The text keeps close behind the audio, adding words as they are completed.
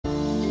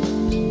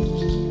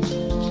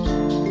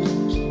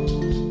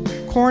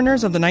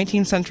Coroners of the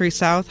 19th century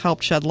South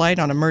helped shed light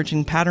on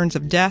emerging patterns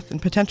of death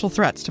and potential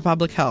threats to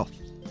public health.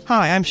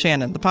 Hi, I'm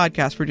Shannon, the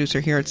podcast producer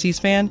here at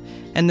C-SPAN,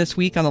 and this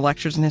week on the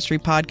Lectures in History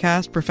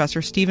podcast,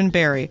 Professor Stephen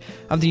Barry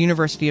of the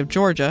University of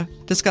Georgia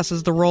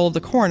discusses the role of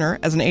the coroner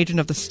as an agent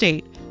of the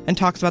state and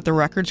talks about the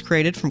records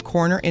created from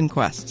coroner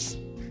inquests.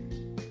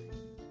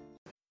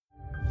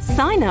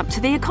 Sign up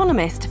to The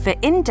Economist for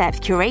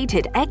in-depth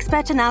curated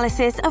expert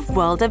analysis of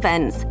world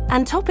events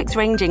and topics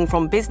ranging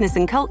from business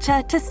and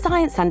culture to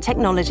science and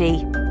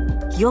technology.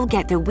 You'll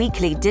get the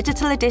weekly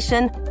digital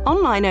edition,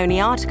 online-only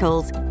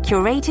articles,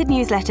 curated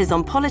newsletters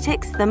on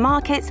politics, the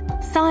markets,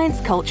 science,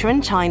 culture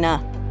and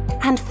China,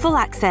 and full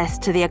access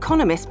to The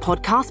Economist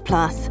Podcast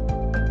Plus.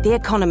 The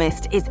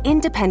Economist is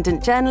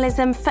independent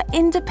journalism for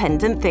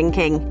independent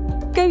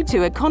thinking. Go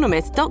to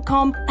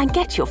economist.com and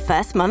get your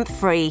first month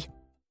free.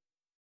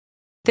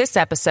 This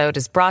episode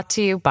is brought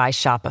to you by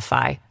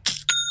Shopify.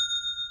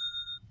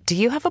 Do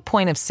you have a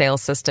point of sale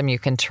system you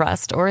can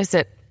trust, or is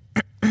it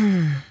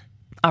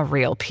a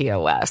real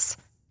POS?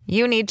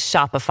 You need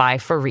Shopify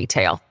for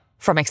retail.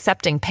 From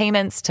accepting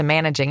payments to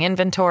managing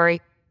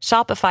inventory,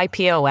 Shopify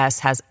POS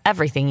has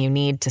everything you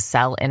need to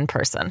sell in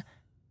person.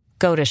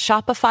 Go to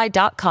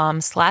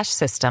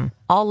shopify.com/system,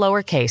 all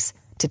lowercase,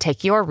 to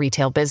take your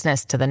retail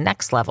business to the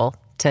next level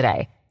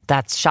today.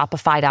 That's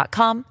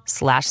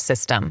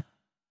shopify.com/system.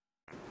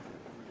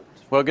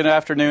 Well, good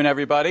afternoon,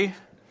 everybody.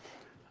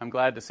 I'm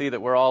glad to see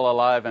that we're all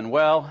alive and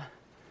well.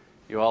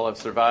 You all have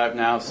survived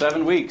now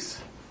 7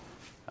 weeks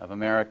of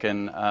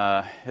American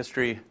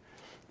history,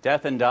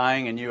 death and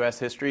dying in U.S.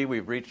 history.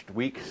 We've reached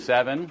week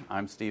 7.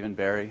 I'm Stephen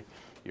Barry,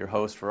 your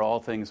host for All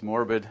Things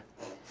Morbid.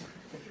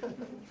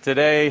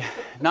 Today,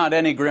 not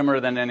any grimmer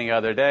than any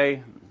other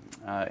day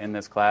in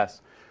this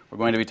class, we're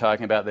going to be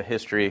talking about the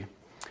history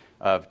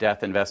of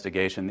death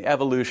investigation, the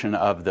evolution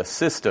of the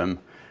system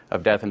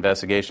of death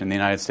investigation in the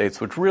United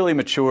States, which really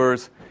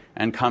matures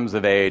and comes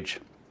of age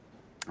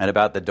at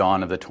about the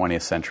dawn of the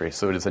 20th century.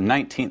 So it is a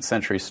 19th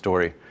century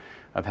story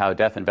of how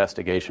death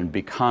investigation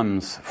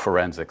becomes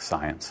forensic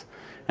science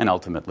and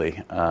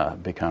ultimately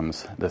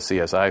becomes the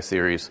CSI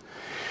series.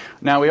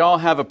 Now, we all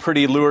have a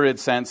pretty lurid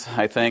sense,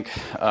 I think,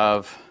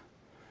 of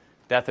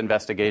death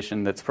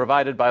investigation that's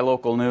provided by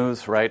local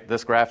news, right?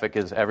 This graphic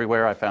is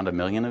everywhere. I found 1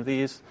 million of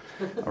these,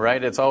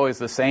 right? It's always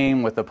the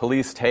same with the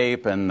police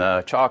tape and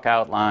the chalk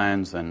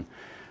outlines. And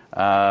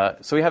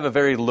so we have a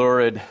very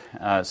lurid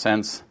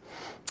sense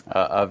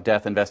of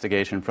death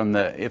investigation from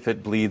the if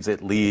it bleeds,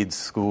 it leads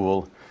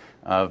school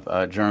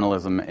of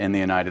journalism in the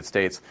United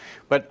States.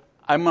 But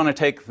I'm going to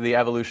take the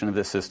evolution of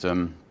this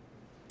system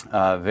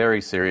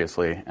very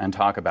seriously and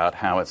talk about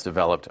how it's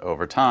developed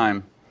over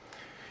time,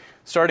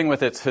 starting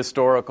with its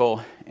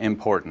historical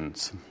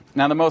importance.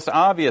 Now, the most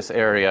obvious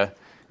area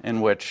in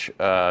which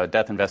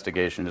death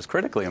investigation is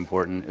critically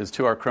important is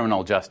to our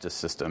criminal justice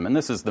system. And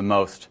this is the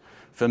most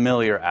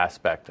familiar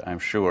aspect, I'm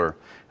sure,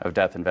 of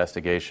death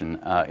investigation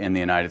in the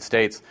United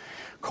States.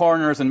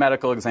 Coroners and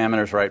medical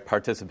examiners, right,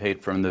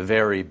 participate from the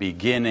very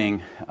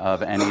beginning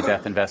of any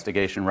death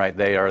investigation, right?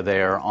 They are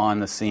there on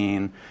the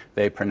scene.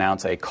 They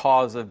pronounce a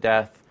cause of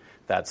death.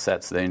 That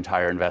sets the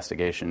entire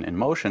investigation in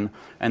motion.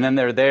 And then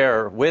they're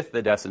there with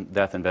the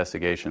death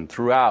investigation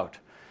throughout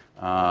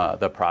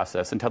the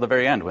process until the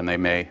very end, when they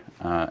may,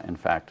 in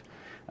fact,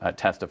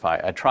 testify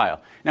at trial.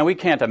 Now, we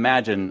can't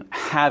imagine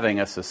having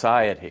a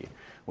society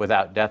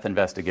without death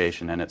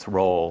investigation and its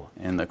role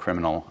in the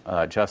criminal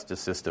justice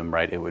system,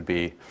 right? It would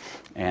be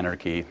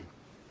anarchy.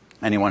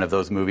 Any one of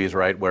those movies,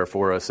 right, where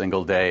for a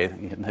single day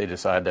they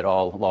decide that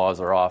all laws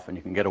are off and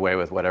you can get away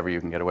with whatever you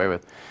can get away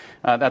with.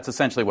 That's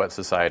essentially what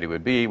society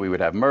would be. We would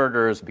have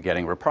murders,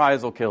 begetting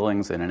reprisal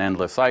killings in an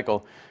endless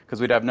cycle,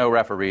 because we'd have no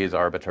referees,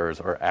 arbiters,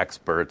 or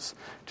experts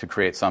to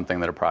create something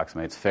that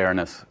approximates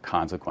fairness,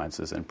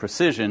 consequences, and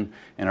precision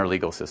in our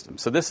legal system.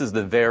 So this is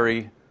the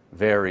very,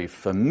 very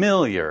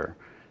familiar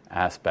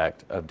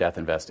aspect of death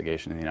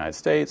investigation in the United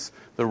States,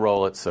 the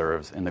role it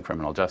serves in the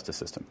criminal justice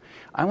system.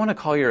 I want to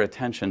call your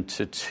attention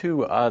to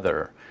 2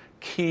 other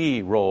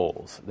key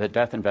roles that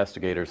death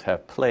investigators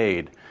have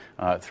played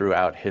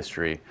throughout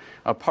history,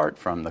 apart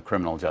from the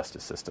criminal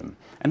justice system.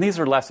 And these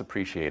are less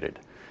appreciated,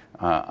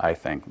 I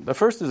think. The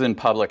first is in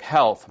public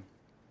health.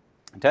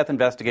 Death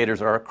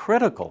investigators are a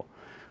critical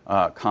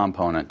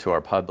component to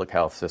our public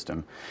health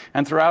system.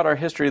 And throughout our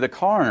history, the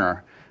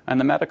coroner and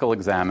the medical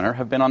examiner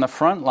have been on the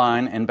front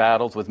line in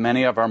battles with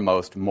many of our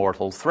most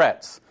mortal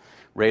threats,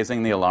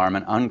 raising the alarm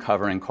and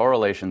uncovering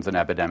correlations in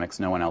epidemics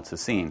no one else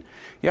has seen.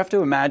 You have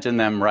to imagine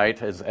them,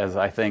 right, as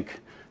I think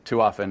too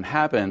often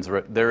happens.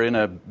 They're in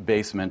a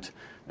basement,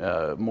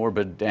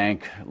 morbid,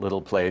 dank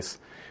little place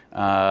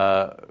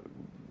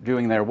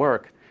doing their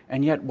work,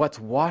 and yet what's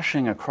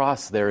washing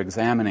across their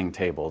examining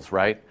tables,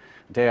 right,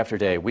 day after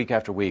day, week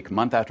after week,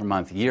 month after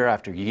month, year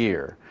after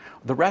year,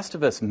 the rest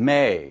of us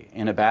may,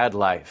 in a bad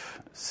life,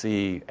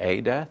 see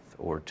a death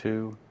or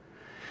 2.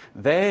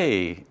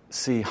 They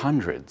see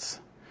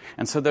hundreds.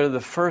 And so they're the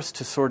first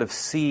to sort of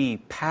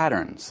see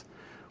patterns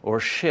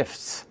or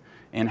shifts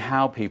in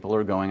how people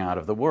are going out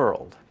of the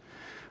world.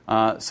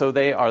 So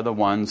they are the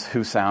ones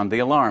who sound the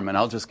alarm. And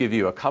I'll just give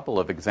you a couple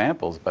of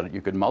examples, but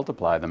you could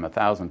multiply them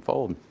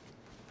 1,000-fold.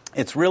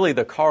 It's really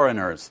the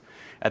coroners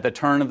at the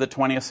turn of the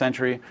 20th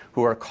century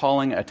who are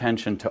calling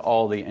attention to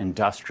all the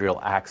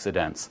industrial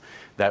accidents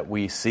that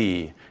we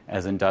see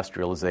as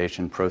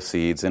industrialization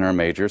proceeds in our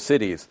major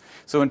cities.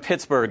 So in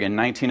Pittsburgh in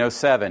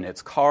 1907,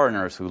 it's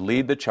coroners who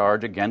lead the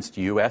charge against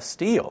U.S.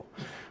 Steel,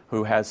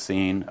 who has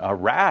seen a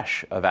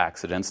rash of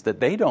accidents that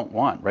they don't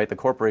want, right? The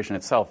corporation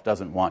itself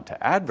doesn't want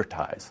to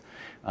advertise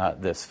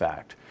this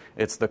fact.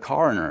 It's the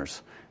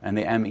coroners and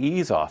the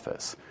ME's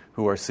office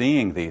who are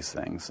seeing these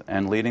things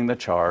and leading the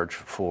charge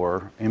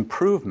for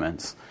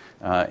improvements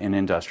in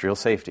industrial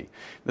safety.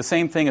 The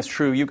same thing is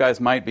true. You guys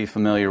might be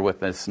familiar with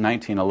this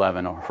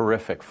 1911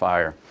 horrific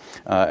fire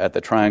at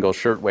the Triangle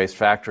Shirtwaist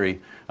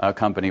Factory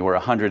company where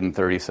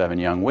 137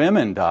 young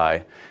women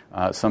die.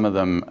 Some of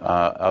them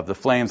of the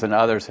flames, and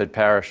others had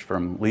perished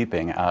from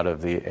leaping out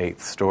of the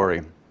 8th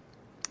story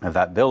of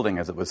that building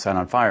as it was set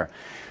on fire.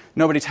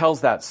 Nobody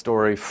tells that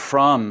story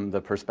from the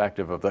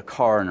perspective of the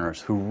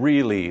coroners who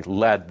really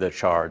led the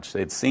charge.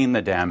 They'd seen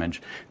the damage.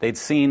 They'd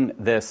seen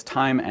this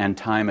time and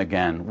time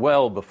again,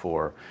 well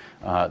before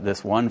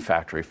this one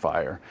factory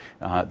fire.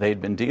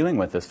 They'd been dealing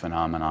with this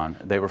phenomenon.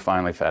 They were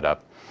finally fed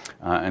up.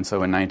 And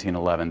so in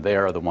 1911, they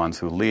are the ones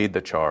who lead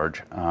the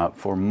charge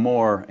for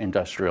more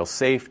industrial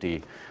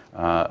safety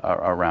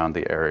around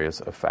the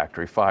areas of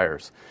factory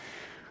fires.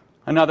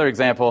 Another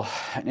example,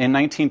 in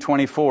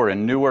 1924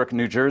 in Newark,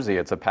 New Jersey,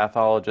 it's a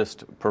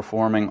pathologist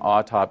performing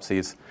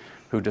autopsies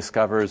who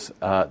discovers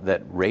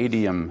that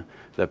radium,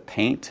 the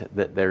paint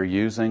that they're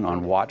using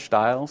on watch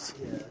dials,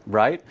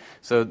 right?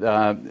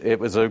 So it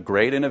was a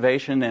great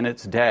innovation in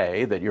its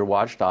day that your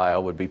watch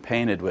dial would be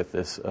painted with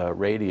this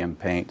radium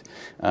paint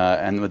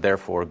and would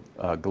therefore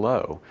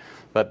glow.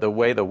 But the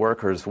way the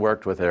workers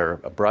worked with their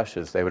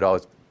brushes, they would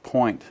always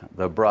point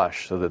the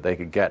brush so that they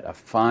could get a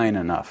fine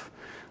enough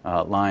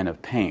line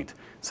of paint.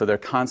 So they're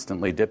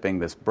constantly dipping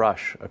this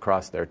brush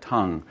across their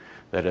tongue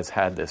that has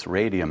had this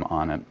radium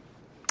on it.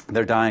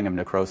 They're dying of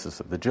necrosis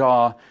of the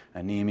jaw,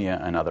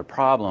 anemia, and other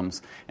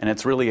problems. And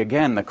it's really,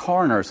 again, the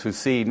coroners who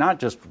see not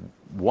just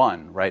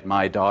one, right?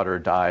 My daughter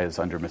dies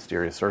under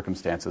mysterious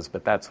circumstances,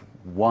 but that's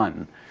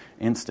one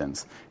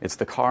instance. It's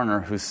the coroner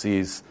who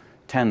sees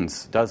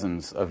tens,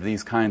 dozens of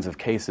these kinds of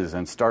cases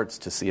and starts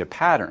to see a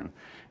pattern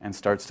and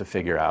starts to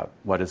figure out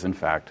what is in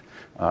fact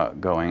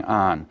going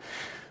on.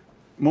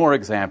 More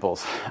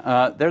examples.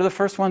 They're the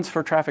first ones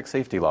for traffic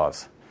safety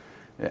laws.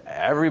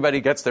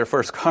 Everybody gets their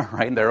first car,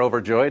 right? They're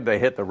overjoyed. They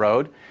hit the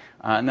road,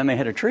 and then they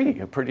hit a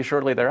tree pretty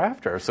shortly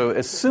thereafter. So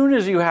as soon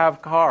as you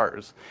have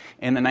cars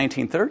in the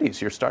 1930s,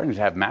 you're starting to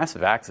have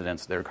massive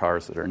accidents. There are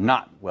cars that are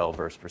not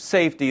well-versed for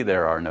safety.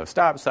 There are no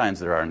stop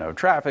signs. There are no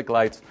traffic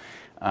lights.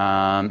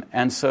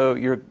 And so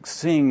you're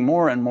seeing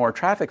more and more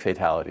traffic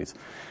fatalities.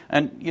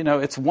 And, you know,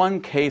 it's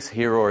one case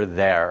here or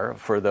there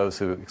for those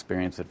who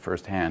experience it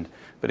firsthand.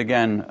 But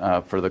again,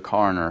 for the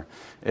coroner,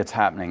 it's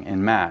happening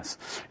en masse.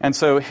 And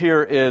so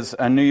here is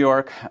a New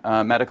York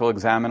medical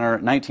examiner,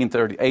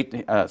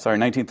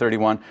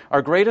 1931.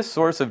 Our greatest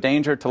source of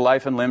danger to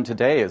life and limb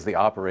today is the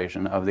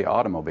operation of the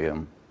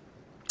automobile.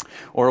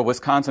 Or a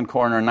Wisconsin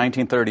coroner in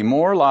 1930.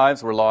 More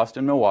lives were lost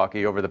in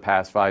Milwaukee over the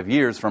past 5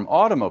 years from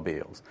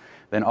automobiles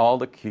than all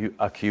the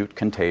acute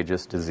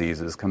contagious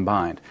diseases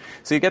combined.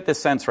 So you get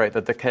this sense, right,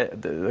 that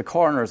the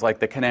coroner is like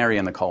the canary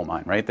in the coal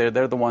mine, right?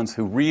 They're the ones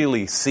who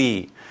really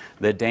see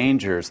the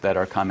dangers that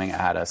are coming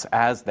at us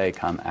as they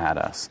come at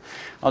us.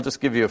 I'll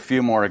just give you a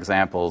few more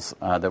examples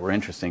that were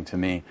interesting to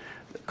me.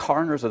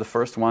 Coroners are the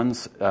first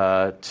ones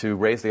to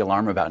raise the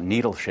alarm about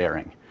needle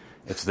sharing.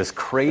 It's this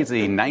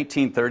crazy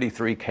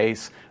 1933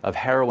 case of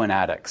heroin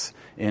addicts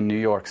in New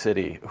York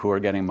City who are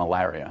getting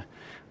malaria.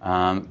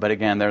 But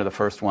again, they're the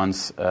first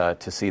ones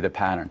to see the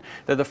pattern.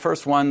 They're the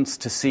first ones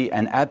to see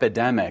an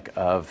epidemic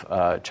of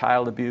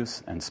child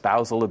abuse and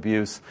spousal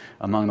abuse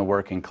among the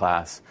working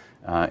class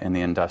in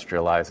the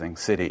industrializing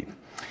city.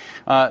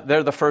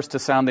 They're the first to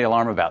sound the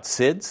alarm about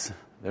SIDS.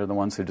 They're the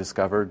ones who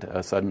discovered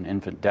sudden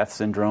infant death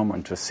syndrome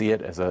and to see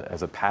it as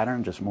a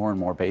pattern, just more and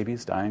more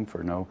babies dying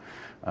for no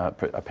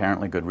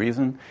apparently good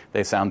reason.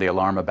 They sound the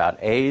alarm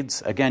about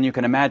AIDS. Again, you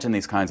can imagine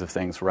these kinds of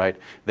things, right?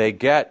 They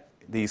get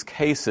these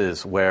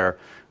cases where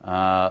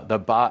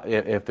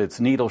if it's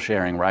needle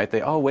sharing, right?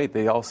 They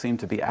all seem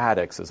to be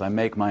addicts. As I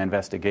make my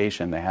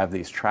investigation, they have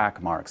these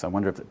track marks. I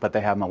wonder but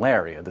they have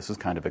malaria. This is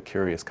kind of a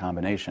curious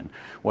combination.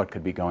 What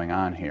could be going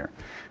on here?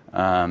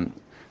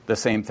 The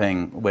same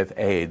thing with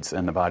AIDS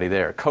and the body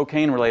there.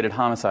 Cocaine-related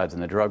homicides in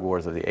the drug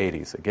wars of the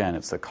 80s. Again,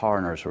 it's the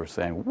coroners who are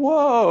saying,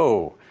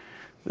 whoa,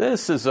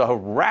 this is a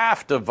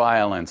raft of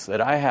violence that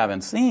I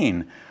haven't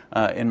seen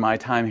in my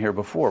time here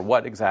before.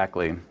 What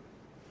exactly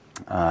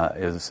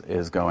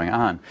is going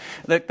on?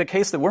 The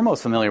case that we're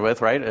most familiar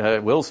with,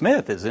 right? Will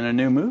Smith is in a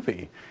new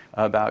movie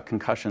about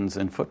concussions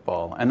in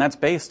football, and that's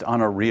based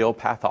on a real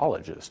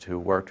pathologist who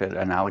worked at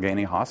an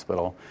Allegheny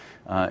hospital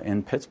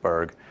in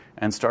Pittsburgh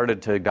and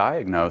started to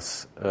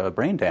diagnose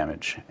brain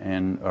damage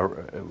and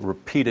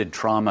repeated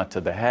trauma to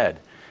the head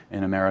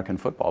in American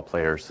football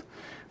players.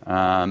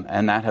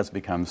 And that has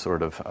become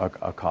sort of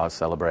a cause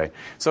célèbre.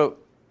 So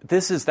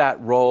this is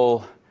that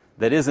role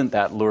that isn't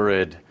that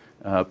lurid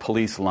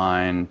police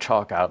line,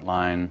 chalk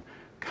outline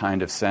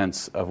kind of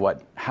sense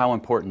of how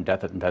important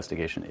death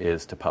investigation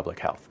is to public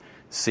health.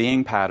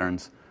 Seeing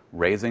patterns,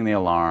 raising the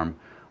alarm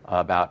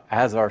about,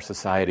 as our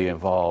society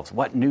evolves,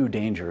 what new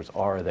dangers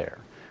are there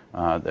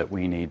that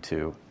we need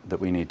to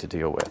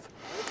deal with.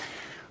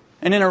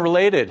 And in a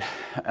related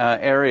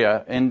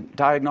area, in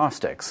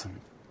diagnostics.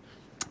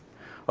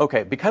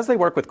 Okay, because they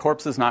work with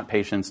corpses, not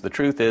patients, the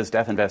truth is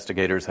death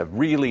investigators have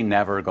really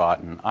never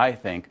gotten, I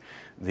think,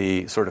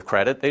 the sort of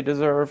credit they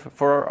deserve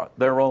for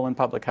their role in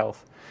public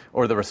health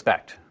or the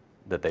respect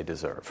that they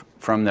deserve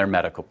from their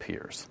medical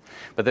peers.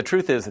 But the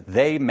truth is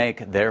they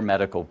make their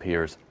medical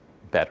peers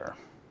better.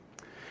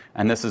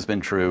 And this has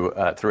been true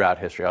throughout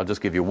history. I'll just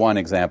give you one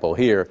example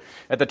here.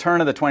 At the turn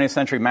of the 20th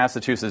century,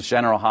 Massachusetts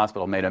General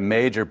Hospital made a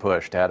major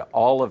push to have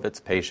all of its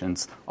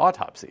patients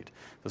autopsied.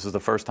 This was the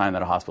first time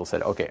that a hospital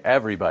said, okay,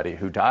 everybody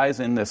who dies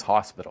in this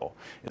hospital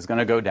is going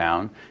to go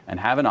down and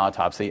have an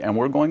autopsy, and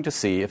we're going to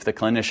see if the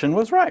clinician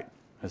was right,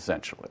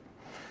 essentially.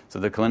 So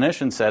the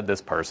clinician said,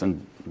 this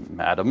person,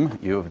 madam,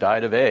 you have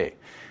died of A.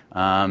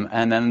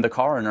 And then the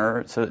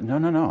coroner said,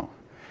 no.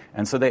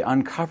 And so they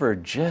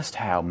uncovered just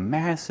how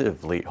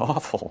massively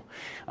awful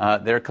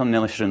their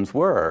clinicians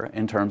were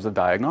in terms of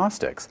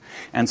diagnostics.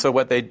 And so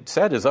what they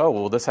said is,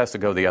 this has to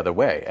go the other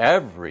way.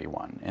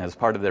 Everyone, as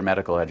part of their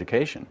medical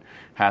education,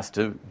 has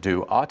to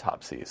do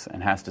autopsies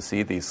and has to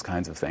see these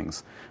kinds of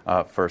things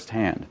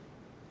firsthand.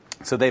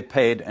 So they've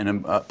played an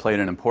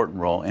important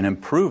role in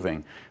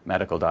improving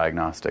medical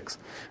diagnostics,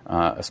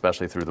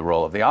 especially through the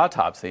role of the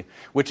autopsy,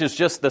 which is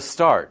just the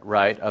start,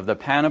 right, of the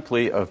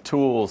panoply of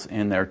tools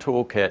in their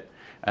toolkit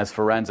as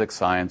forensic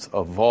science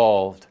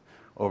evolved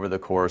over the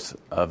course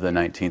of the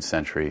 19th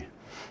century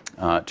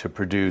to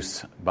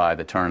produce, by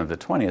the turn of the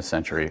 20th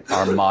century,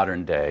 our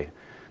modern-day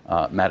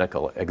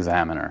medical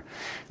examiner.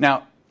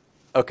 Now,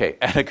 okay,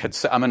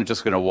 I'm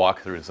just going to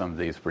walk through some of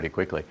these pretty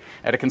quickly.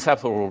 At a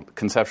conceptual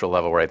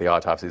level, right, the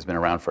autopsy's been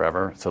around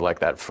forever. So like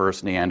that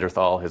first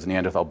Neanderthal, his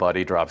Neanderthal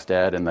buddy drops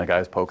dead, and the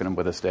guy's poking him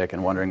with a stick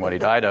and wondering what he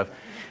died of.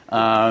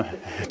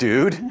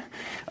 Dude,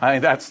 I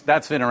mean,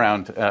 that's been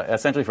around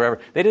essentially forever.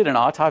 They did an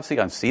autopsy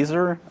on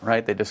Caesar,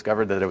 right? They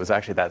discovered that it was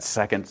actually that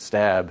second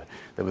stab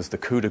that was the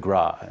coup de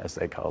grace, as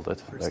they called it.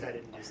 First guy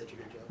didn't do such a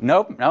good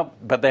job. Nope.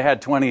 But they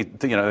had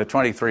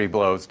 23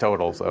 blows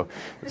total, so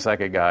the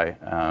second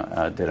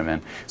guy did them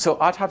in. So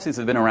autopsies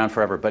have been around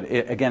forever, but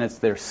again, it's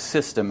their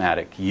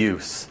systematic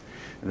use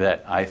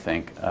that I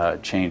think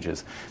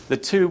changes. The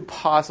two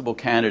possible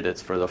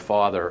candidates for the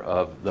father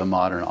of the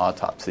modern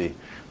autopsy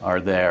are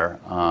there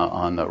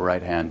on the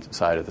right-hand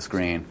side of the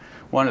screen.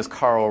 One is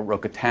Karl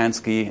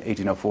Rokitansky,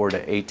 1804 to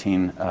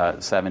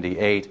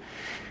 1878.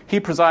 He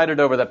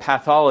presided over the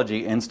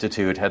Pathology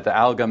Institute at the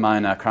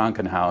Allgemeine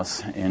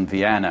Krankenhaus in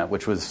Vienna,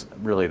 which was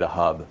really the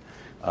hub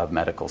of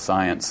medical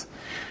science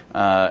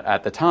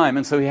at the time.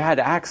 And so he had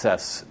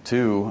access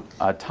to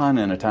a ton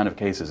of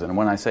cases. And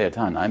when I say a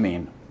ton, I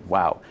mean,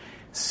 wow.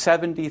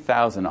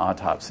 70,000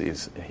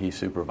 autopsies he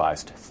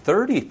supervised.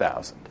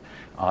 30,000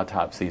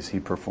 autopsies he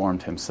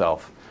performed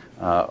himself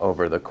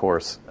over the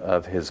course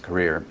of his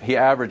career. He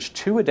averaged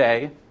 2 a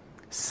day,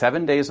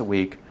 7 days a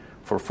week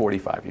for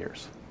 45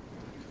 years.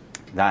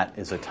 That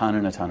is a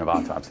ton of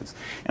autopsies.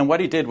 And what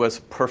he did was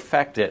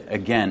perfect it,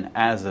 again,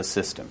 as a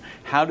system.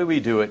 How do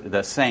we do it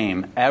the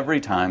same every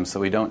time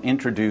so we don't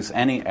introduce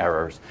any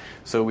errors,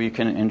 so we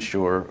can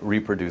ensure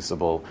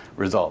reproducible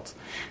results?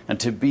 And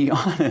to be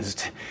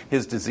honest,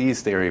 his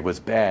disease theory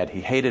was bad.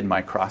 He hated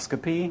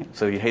microscopy,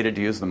 so he hated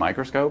to use the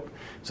microscope.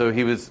 So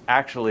he was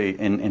actually,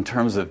 in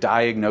terms of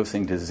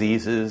diagnosing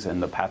diseases and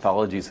the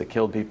pathologies that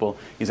killed people,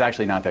 he's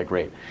actually not that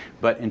great.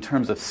 But in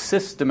terms of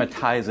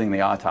systematizing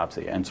the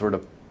autopsy and sort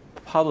of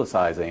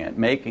publicizing it,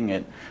 making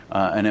it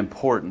an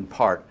important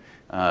part,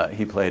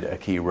 he played a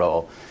key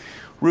role.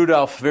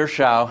 Rudolf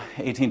Virchow,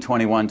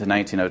 1821 to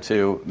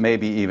 1902,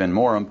 maybe even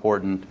more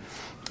important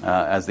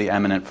as the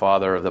eminent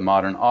father of the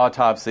modern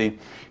autopsy.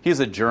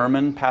 He's a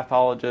German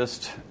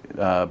pathologist.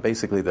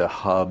 Basically the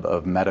hub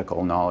of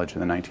medical knowledge in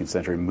the 19th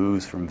century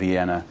moves from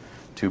Vienna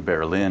to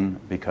Berlin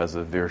because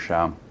of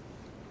Virchow.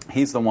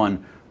 He's the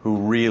one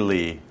who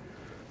really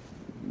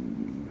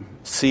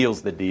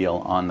seals the deal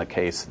on the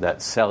case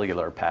that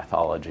cellular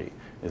pathology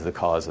is the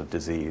cause of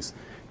disease.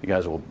 You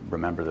guys will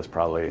remember this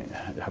probably.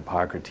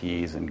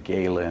 Hippocrates and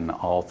Galen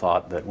all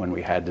thought that when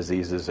we had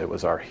diseases, it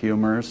was our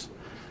humors,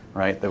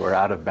 right, that were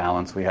out of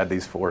balance. We had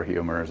these 4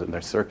 humors, and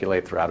they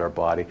circulate throughout our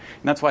body.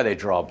 And that's why they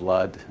draw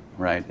blood,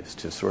 right, is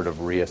to sort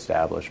of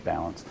reestablish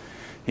balance.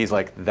 He's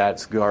like,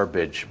 that's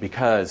garbage,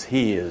 because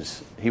he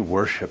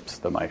worships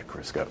the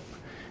microscope.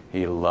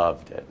 He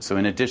loved it. So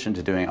in addition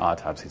to doing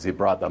autopsies, he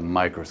brought the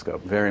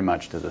microscope very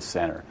much to the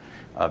center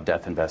of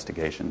death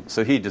investigation.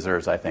 So he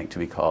deserves, I think, to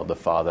be called the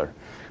father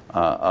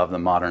of the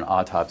modern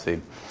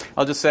autopsy.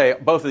 I'll just say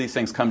both of these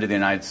things come to the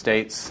United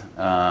States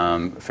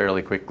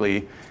fairly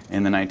quickly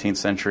in the 19th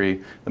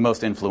century. The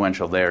most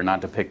influential there,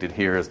 not depicted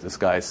here, is this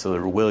guy,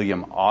 Sir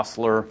William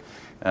Osler.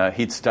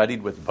 He'd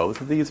studied with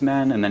both of these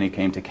men, and then he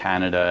came to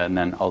Canada and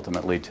then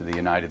ultimately to the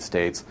United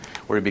States,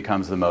 where he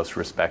becomes the most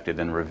respected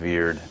and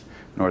revered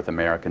North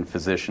American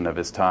physician of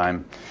his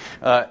time.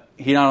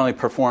 He not only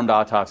performed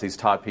autopsies,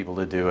 taught people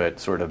to do it,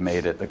 sort of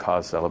made it the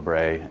cause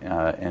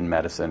célèbre in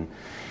medicine.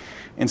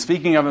 In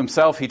speaking of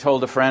himself, he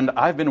told a friend,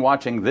 "I've been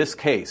watching this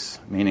case,"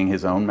 meaning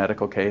his own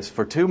medical case,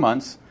 "for 2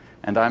 months,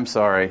 and I'm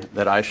sorry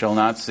that I shall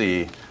not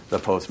see the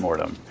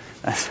postmortem."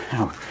 That's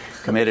how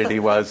committed he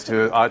was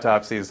to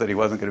autopsies, that he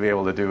wasn't going to be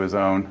able to do his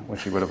own,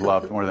 which he would have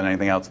loved more than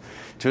anything else.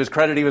 To his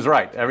credit, he was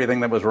right. Everything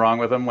that was wrong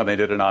with him when they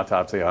did an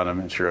autopsy on him,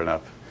 and sure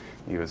enough,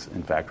 he was,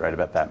 in fact, right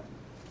about that.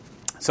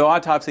 So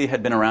autopsy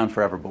had been around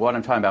forever, but what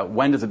I'm talking about,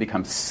 when does it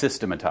become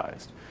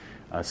systematized?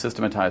 A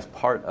systematized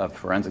part of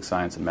forensic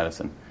science and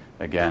medicine.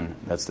 Again,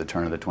 that's the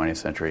turn of the 20th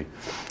century.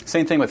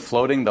 Same thing with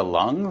floating the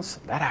lungs.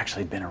 That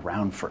actually been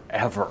around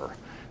forever.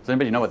 Does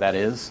anybody know what that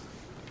is?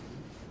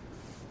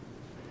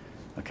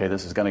 Okay,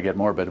 this is going to get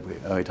morbid.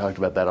 We talked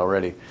about that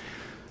already.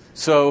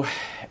 So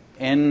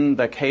in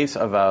the case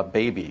of a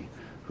baby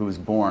who's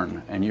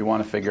born, and you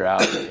want to figure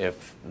out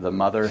if the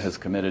mother has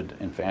committed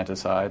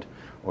infanticide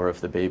or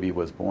if the baby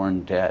was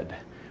born dead,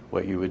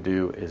 what you would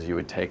do is you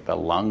would take the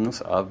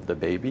lungs of the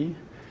baby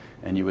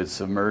and you would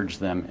submerge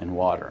them in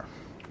water.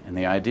 And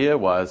the idea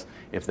was,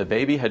 if the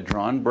baby had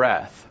drawn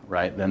breath,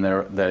 right, then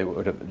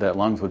the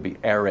lungs would be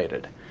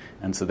aerated,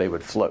 and so they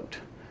would float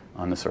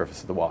on the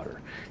surface of the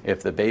water.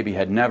 If the baby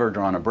had never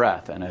drawn a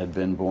breath and had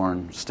been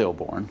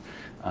stillborn,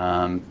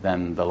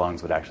 then the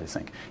lungs would actually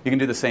sink. You can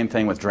do the same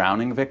thing with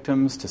drowning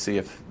victims to see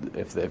if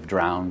they've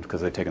drowned,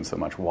 because they've taken so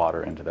much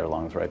water into their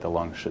lungs, right? The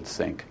lungs should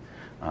sink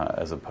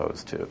as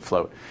opposed to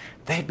float.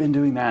 They'd been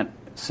doing that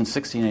since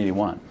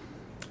 1681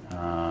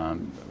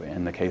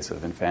 in the case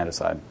of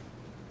infanticide.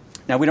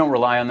 Now, we don't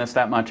rely on this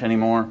that much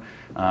anymore.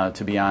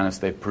 To be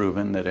honest, they've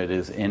proven that it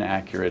is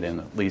inaccurate in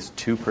at least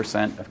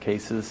 2% of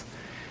cases.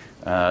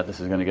 This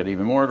is going to get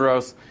even more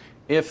gross.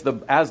 As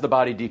the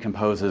body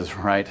decomposes,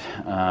 right,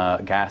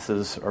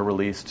 gases are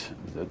released.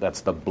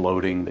 That's the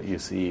bloating that you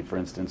see, for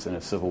instance, in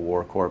a Civil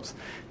War corpse.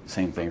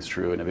 Same thing's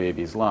true in a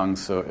baby's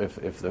lungs. So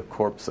if the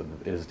corpse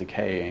is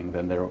decaying,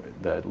 then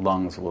the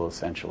lungs will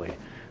essentially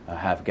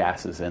have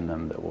gases in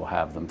them that will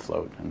have them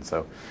float, and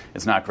so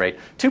it's not great.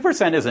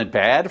 2% isn't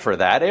bad for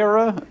that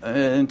era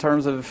in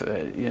terms of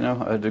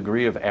a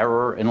degree of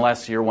error,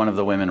 unless you're one of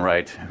the women,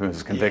 right,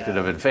 who's convicted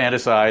of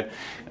infanticide.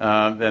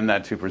 Then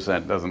that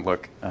 2% doesn't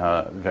look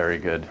very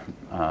good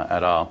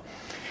at all.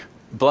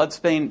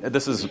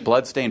 This is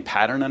blood stain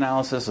pattern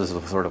analysis. This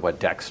is sort of what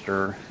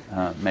Dexter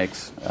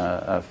makes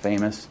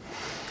famous.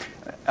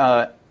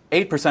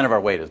 8% of our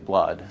weight is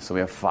blood, so we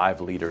have 5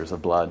 liters of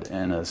blood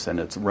in us, and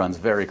it runs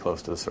very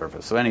close to the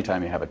surface. So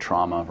anytime you have a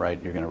trauma, right,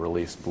 you're going to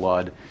release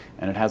blood,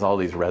 and it has all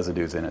these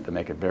residues in it to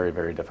make it very,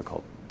 very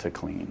difficult to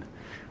clean.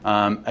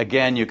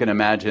 Again, you can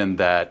imagine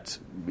that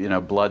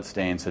blood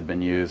stains had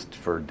been used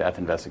for death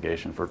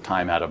investigation for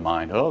time out of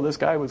mind. Oh, this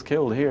guy was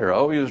killed here.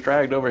 Oh, he was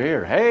dragged over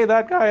here. Hey,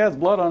 that guy has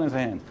blood on his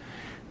hand.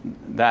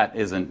 That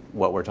isn't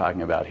what we're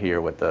talking about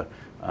here with the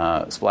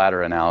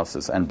splatter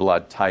analysis and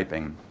blood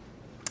typing.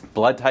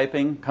 Blood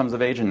typing comes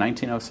of age in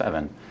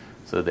 1907.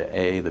 So the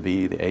A, the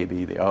B, the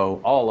AB, the O,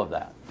 all of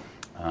that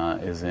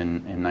is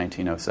in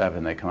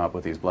 1907. They come up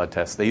with these blood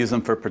tests. They use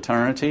them for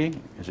paternity,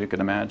 as you can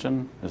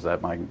imagine. Is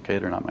that my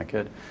kid or not my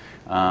kid?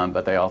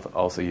 But they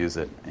also use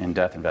it in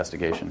death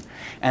investigation.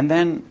 And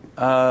then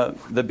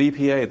the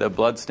BPA, the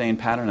blood stain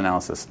pattern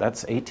analysis,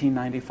 that's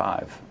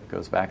 1895. It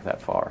goes back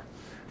that far.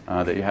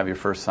 That you have your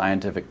first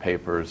scientific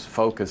papers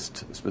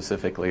focused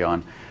specifically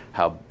on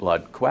how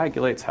blood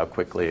coagulates, how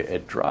quickly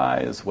it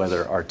dries,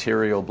 whether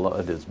arterial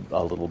blood is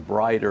a little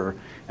brighter,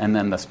 and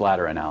then the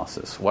splatter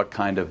analysis. What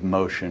kind of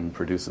motion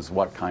produces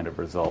what kind of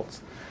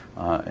results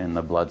in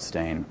the blood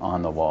stain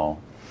on the wall.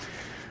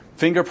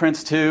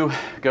 Fingerprints, too,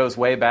 goes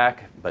way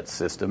back, but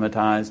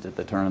systematized at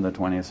the turn of the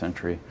 20th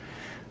century.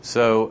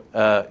 So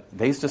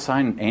they used to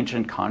sign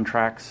ancient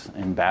contracts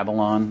in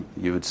Babylon.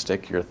 You would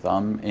stick your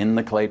thumb in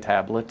the clay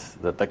tablet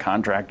that the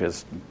contract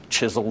is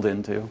chiseled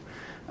into,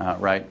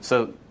 right?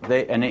 So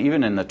and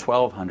even in the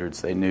 1200s,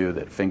 they knew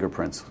that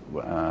fingerprints,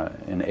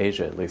 in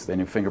Asia at least, they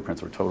knew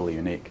fingerprints were totally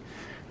unique,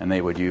 and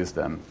they would use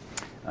them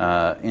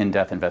in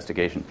death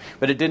investigation.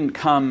 But it didn't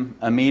come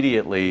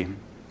immediately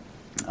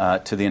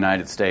to the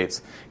United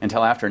States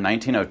until after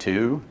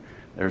 1902.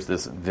 There's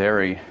this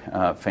very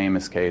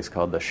famous case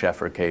called the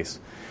Sheffer case,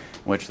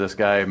 in which this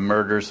guy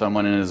murders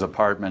someone in his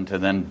apartment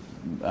and then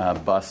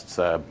busts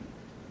a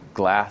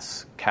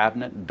glass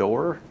cabinet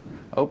door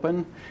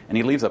open, and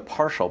he leaves a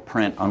partial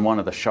print on one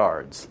of the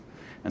shards.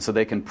 And so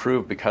they can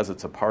prove, because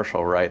it's a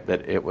partial, right,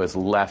 that it was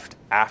left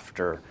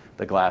after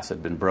the glass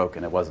had been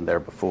broken. It wasn't there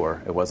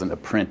before. It wasn't a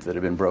print that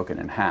had been broken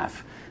in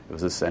half. It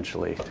was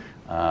essentially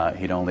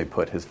He'd only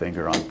put his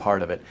finger on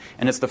part of it.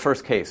 And it's the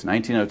first case,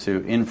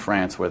 1902, in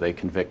France, where they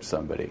convict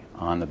somebody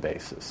on the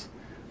basis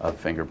of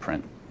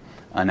fingerprint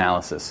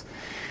analysis.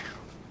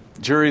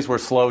 Juries were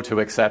slow to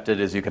accept it,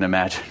 as you can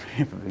imagine.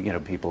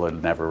 People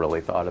had never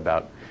really thought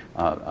about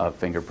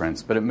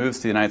fingerprints. But it moves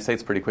to the United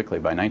States pretty quickly.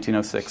 By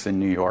 1906 in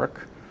New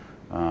York,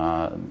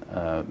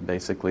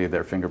 basically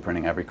they're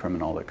fingerprinting every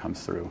criminal that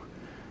comes through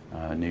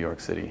New York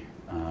City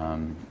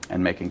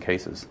and making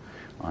cases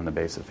on the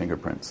basis of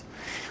fingerprints.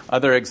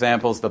 Other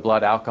examples, the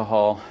blood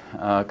alcohol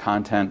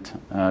content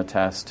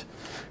test.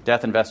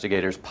 Death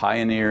investigators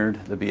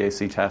pioneered the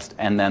BAC test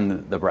and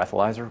then the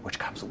breathalyzer, which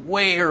comes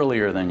way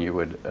earlier than you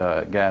would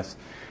guess.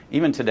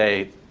 Even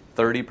today,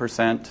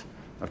 30%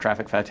 of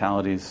traffic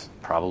fatalities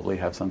probably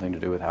have something to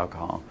do with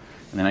alcohol.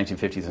 In the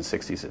 1950s and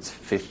 60s, it's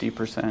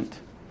 50%.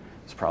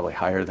 It's probably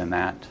higher than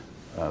that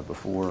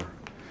before.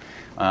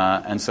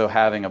 And so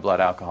having a blood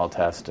alcohol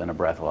test and a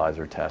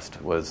breathalyzer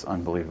test was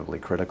unbelievably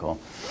critical.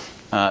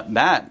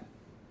 That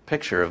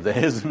picture of the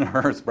his and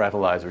hers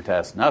breathalyzer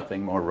test,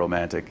 nothing more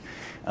romantic,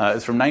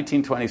 is from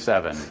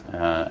 1927,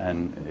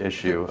 an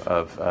issue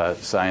of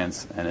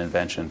Science and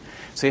Invention.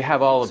 So you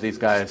have all of these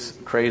guys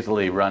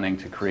crazily running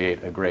to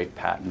create a great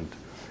patent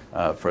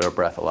for a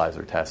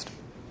breathalyzer test.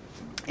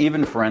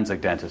 Even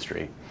forensic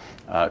dentistry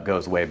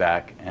goes way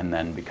back and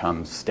then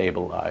becomes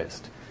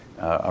stabilized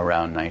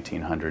around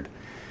 1900.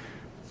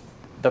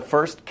 The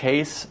first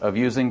case of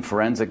using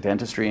forensic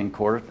dentistry in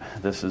court,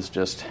 this is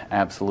just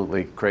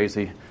absolutely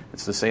crazy.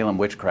 It's the Salem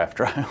witchcraft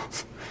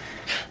trials.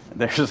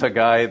 There's a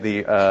guy,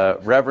 the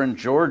Reverend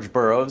George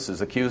Burroughs, is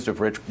accused of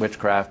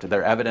witchcraft.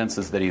 Their evidence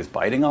is that he's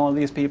biting all of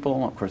these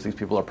people. Of course, these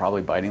people are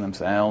probably biting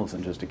themselves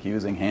and just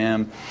accusing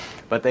him.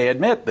 But they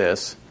admit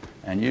this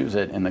and use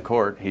it in the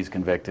court. He's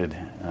convicted.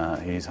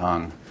 He's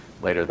hung.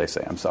 Later they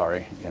say, I'm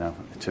sorry,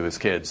 to his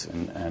kids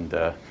and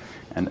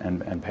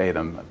pay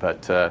them.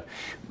 But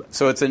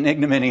so it's an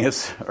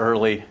ignominious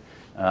early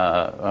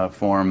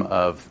form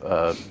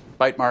of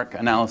bite mark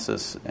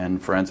analysis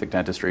and forensic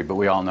dentistry. But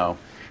we all know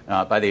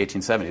by the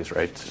 1870s,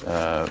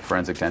 right,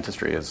 forensic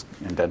dentistry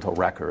and dental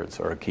records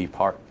are a key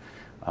part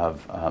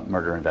of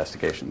murder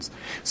investigations.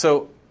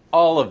 So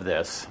all of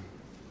this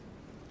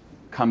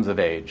comes of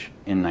age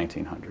in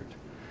 1900.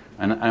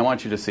 And I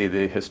want you to see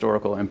the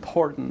historical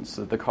importance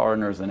that the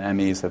coroners and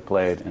MEs have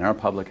played in our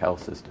public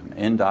health system,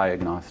 in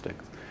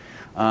diagnostics,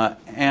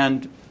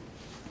 and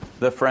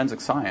the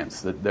forensic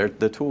science, the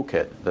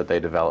toolkit that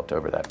they developed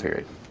over that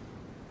period.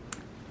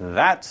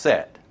 That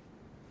said,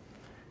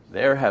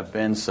 there have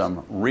been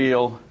some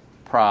real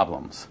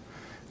problems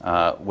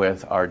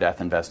with our death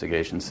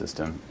investigation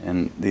system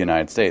in the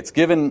United States.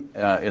 Given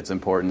its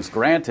importance,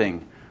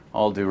 granting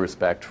all due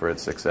respect for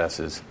its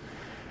successes,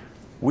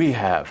 we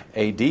have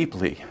a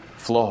deeply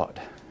flawed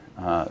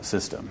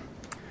system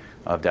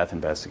of death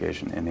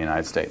investigation in the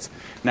United States.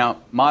 Now,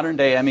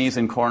 modern-day MEs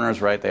and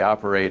coroners, right, they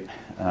operate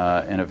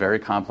in a very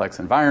complex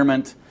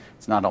environment.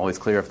 It's not always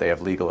clear if they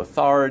have legal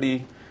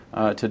authority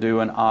to do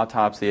an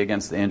autopsy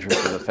against the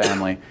interest of the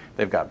family.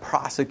 They've got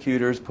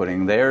prosecutors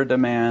putting their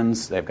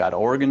demands. They've got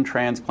organ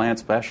transplant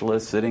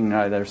specialists sitting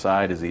by their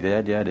side. Is he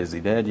dead yet? Is he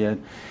dead yet?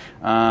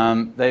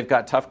 They've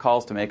got tough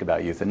calls to make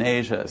about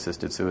euthanasia,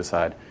 assisted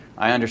suicide.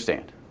 I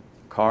understand.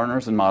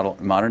 Coroners and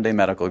modern-day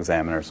medical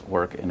examiners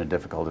work in a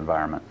difficult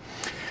environment.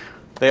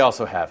 They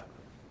also have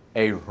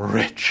a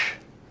rich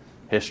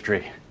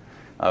history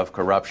of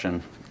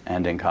corruption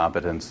and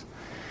incompetence.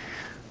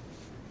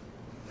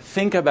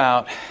 Think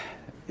about,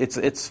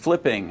 it's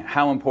flipping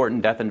how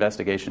important death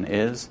investigation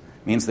is.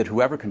 It means that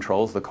whoever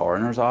controls the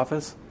coroner's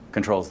office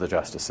controls the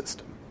justice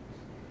system.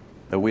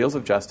 The wheels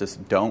of justice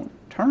don't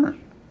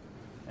turn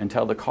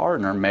until the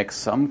coroner makes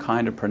some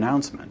kind of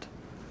pronouncement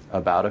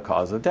about a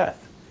cause of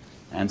death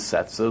and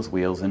sets those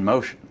wheels in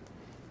motion.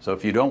 So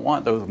if you don't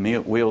want those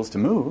wheels to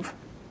move,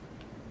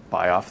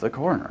 buy off the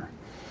coroner.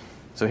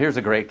 So here's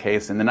a great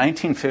case. In the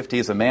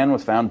 1950s, a man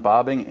was found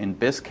bobbing in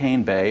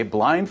Biscayne Bay,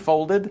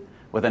 blindfolded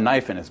with a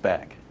knife in his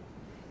bag.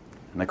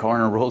 And the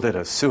coroner ruled it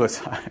a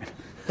suicide.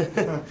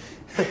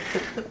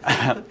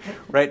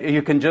 Right?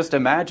 You can just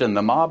imagine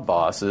the mob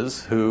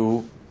bosses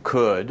who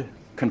could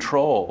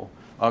control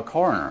a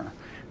coroner.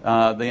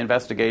 The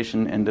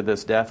investigation into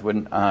this death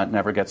would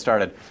never get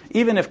started.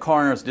 Even if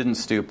coroners didn't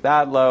stoop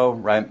that low,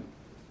 right,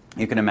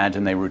 you can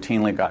imagine they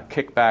routinely got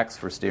kickbacks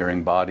for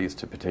steering bodies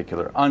to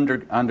particular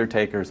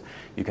undertakers.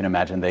 You can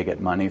imagine they get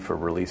money for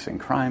releasing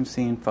crime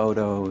scene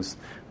photos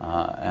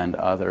and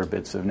other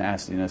bits of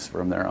nastiness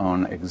from their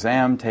own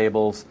exam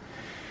tables.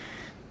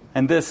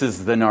 And this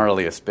is the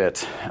gnarliest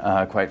bit,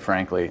 quite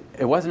frankly.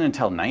 It wasn't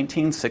until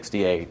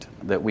 1968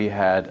 that we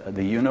had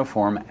the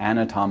Uniform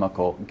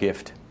Anatomical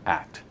Gift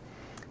Act,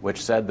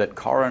 which said that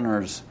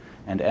coroners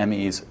and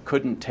MEs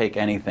couldn't take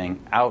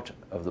anything out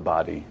of the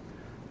body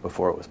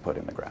before it was put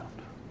in the ground.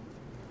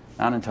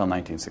 Not until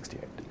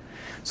 1968.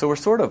 So we're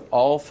sort of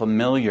all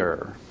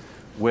familiar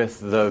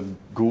with the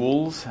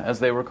ghouls, as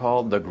they were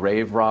called, the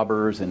grave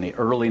robbers in the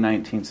early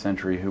 19th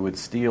century who would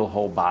steal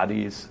whole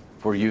bodies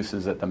for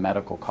uses at the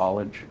medical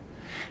college.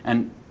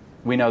 And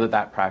we know that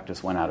that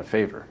practice went out of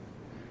favor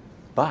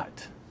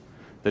But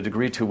the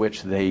degree to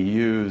which they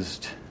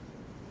used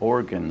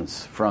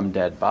organs from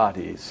dead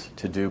bodies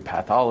to do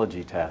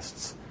pathology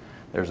tests,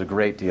 there's a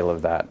great deal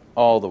of that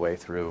all the way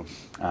through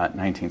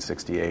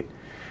 1968.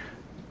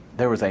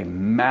 There was a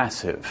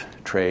massive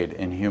trade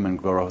in human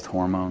growth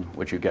hormone,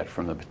 which you get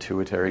from the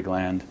pituitary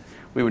gland.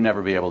 We would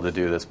never be able to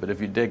do this, but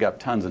if you dig up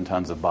tons and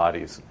tons of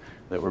bodies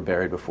that were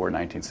buried before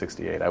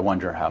 1968, I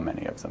wonder how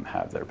many of them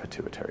have their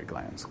pituitary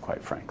glands,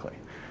 quite frankly,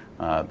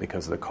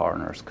 because the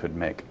coroners could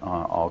make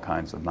all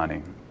kinds of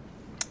money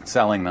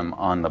selling them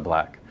on the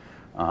black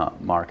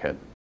market.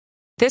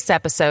 This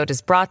episode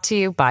is brought to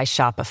you by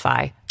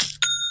Shopify.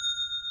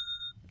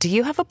 Do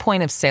you have a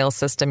point of sale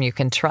system you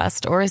can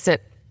trust, or is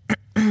it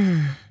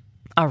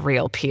a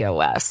real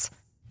POS?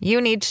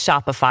 You need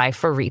Shopify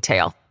for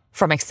retail.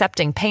 From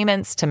accepting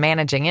payments to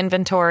managing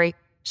inventory,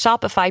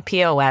 Shopify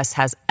POS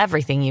has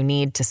everything you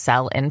need to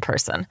sell in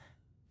person.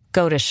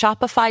 Go to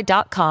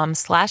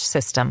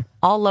shopify.com/system,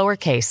 all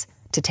lowercase,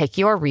 to take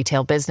your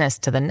retail business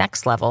to the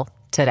next level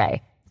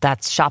today.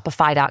 That's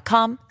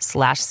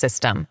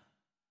shopify.com/system.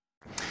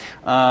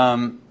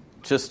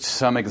 Just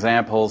some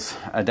examples.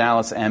 A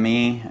Dallas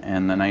ME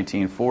in the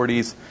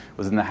 1940s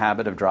was in the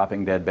habit of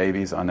dropping dead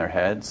babies on their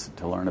heads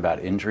to learn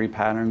about injury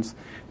patterns.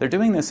 They're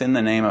doing this in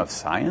the name of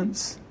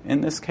science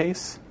in this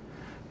case,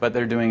 but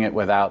they're doing it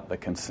without the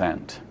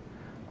consent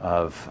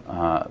of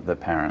the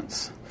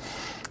parents.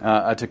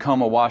 A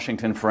Tacoma,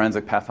 Washington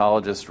forensic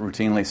pathologist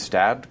routinely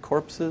stabbed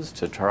corpses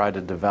to try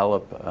to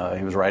develop,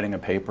 he was writing a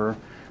paper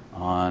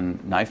on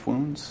knife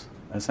wounds,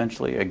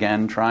 essentially,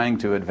 again, trying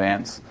to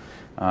advance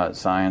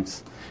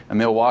science. A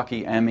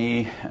Milwaukee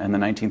ME in the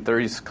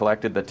 1930s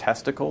collected the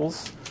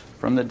testicles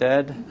from the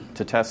dead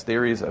to test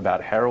theories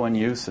about heroin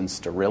use and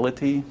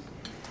sterility.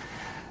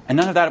 And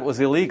none of that was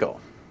illegal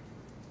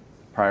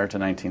prior to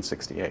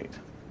 1968.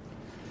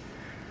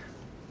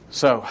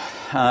 So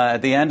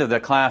at the end of the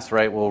class,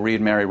 right, we'll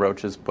read Mary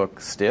Roach's book,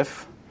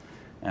 Stiff,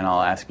 and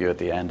I'll ask you at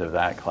the end of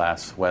that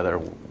class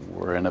whether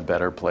we're in a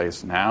better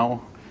place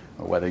now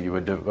or whether you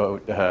would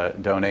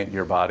donate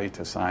your body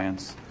to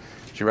science.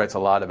 She writes a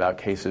lot about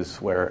cases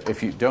where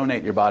if you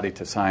donate your body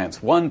to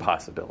science, one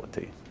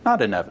possibility,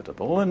 not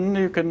inevitable, and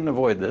you can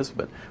avoid this,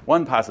 but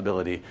one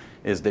possibility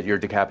is that your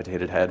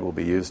decapitated head will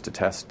be used to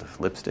test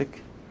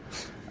lipstick.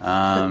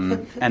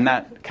 And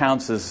that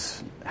counts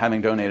as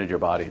having donated your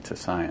body to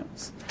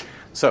science.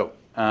 So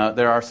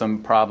there are some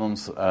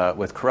problems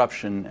with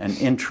corruption and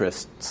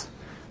interests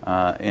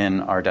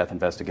in our death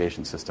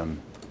investigation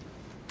system,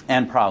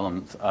 and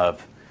problems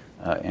of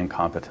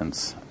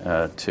incompetence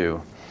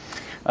too.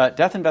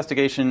 Death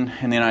investigation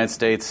in the United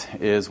States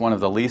is one of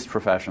the least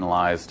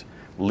professionalized,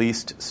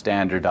 least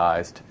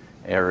standardized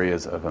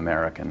areas of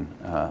American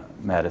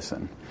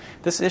medicine.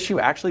 This issue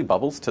actually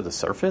bubbles to the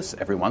surface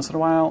every once in a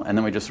while, and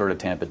then we just sort of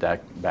tamp it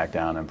back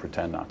down and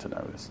pretend not to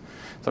notice.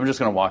 So I'm just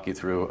going to walk you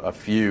through a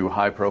few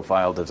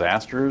high-profile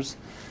disasters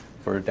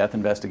for death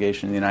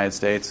investigation in the United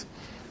States,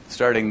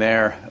 starting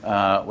there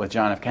with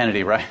John F.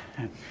 Kennedy, right?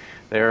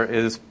 There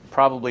is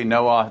probably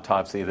no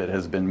autopsy that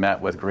has been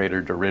met with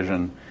greater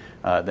derision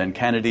than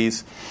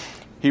Kennedy's.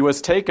 He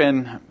was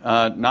taken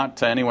not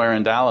to anywhere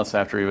in Dallas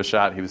after he was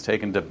shot. He was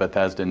taken to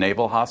Bethesda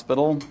Naval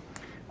Hospital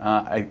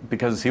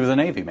because he was a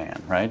Navy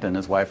man, right? And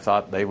his wife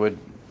thought they would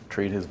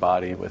treat his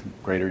body with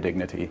greater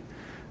dignity.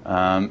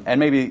 And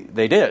maybe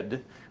they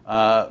did,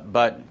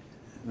 but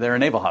they're a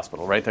naval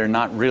hospital, right? They're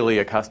not really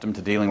accustomed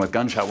to dealing with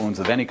gunshot wounds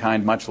of any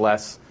kind, much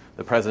less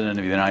the President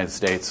of the United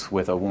States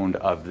with a wound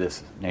of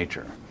this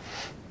nature.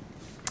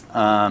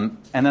 And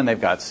then they've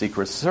got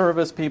Secret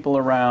Service people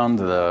around.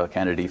 The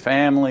Kennedy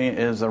family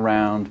is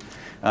around.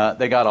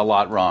 They got a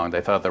lot wrong.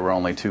 They thought there were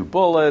only 2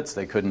 bullets.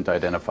 They couldn't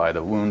identify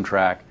the wound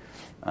track.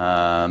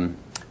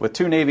 With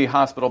 2 Navy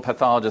hospital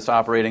pathologists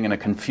operating in a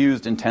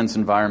confused, intense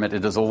environment,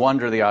 it is a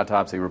wonder the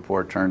autopsy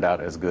report turned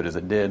out as good as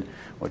it did,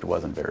 which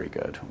wasn't very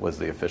good, was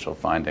the official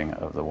finding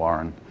of the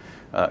Warren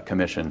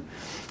Commission.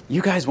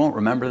 You guys won't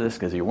remember this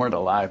because you weren't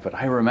alive, but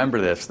I remember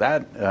this.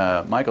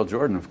 That Michael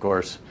Jordan, of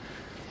course,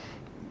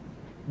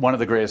 one of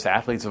the greatest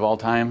athletes of all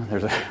time.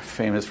 There's a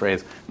famous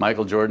phrase,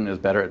 Michael Jordan is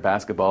better at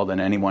basketball than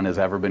anyone has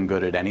ever been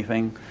good at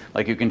anything.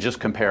 Like, you can just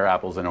compare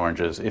apples and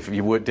oranges. If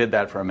you did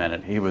that for a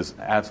minute, he was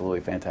absolutely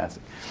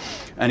fantastic.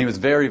 And he was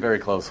very, very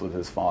close with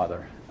his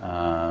father.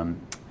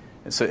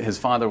 So his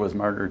father was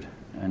murdered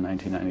in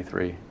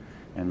 1993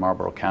 in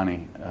Marlboro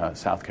County,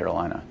 South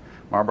Carolina.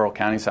 Marlboro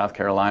County, South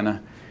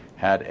Carolina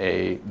had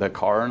the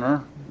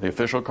coroner, the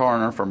official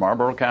coroner for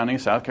Marlboro County,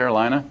 South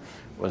Carolina,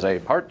 was a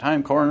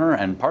part-time coroner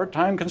and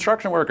part-time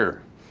construction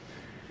worker.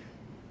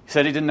 He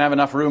said he didn't have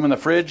enough room in the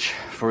fridge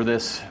for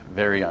this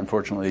very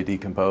unfortunately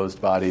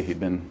decomposed body. He'd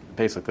been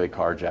basically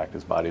carjacked.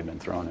 His body had been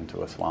thrown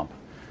into a swamp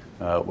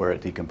where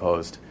it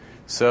decomposed.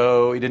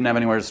 So he didn't have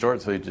anywhere to store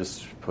it, so he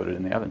just put it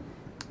in the oven.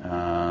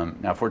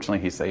 Now,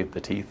 fortunately, he saved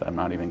the teeth. I'm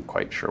not even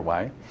quite sure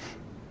why.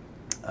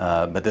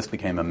 But this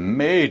became a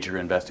major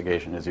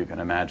investigation, as you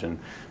can imagine.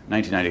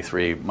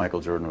 1993,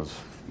 Michael Jordan was,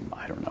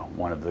 I don't know,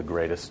 one of the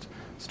greatest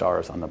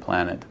stars on the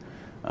planet.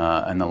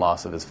 And the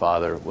loss of his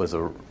father was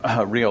a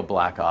real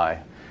black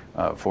eye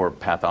for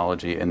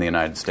pathology in the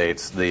United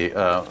States.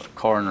 The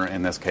coroner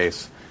in this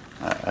case,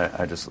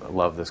 I just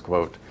love this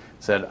quote,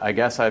 said, "I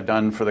guess I've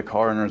done for the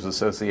Coroners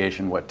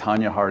Association what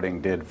Tanya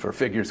Harding did for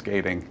figure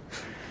skating."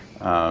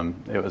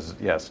 It was,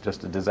 yes,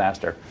 just a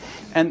disaster.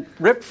 And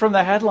ripped from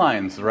the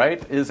headlines,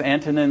 right, is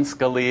Antonin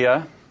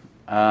Scalia,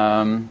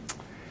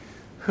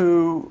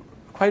 who,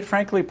 quite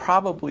frankly,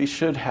 probably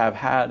should have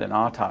had an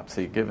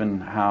autopsy given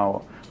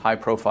how high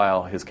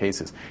profile his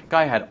case is.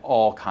 Guy had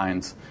all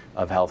kinds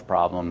of health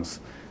problems.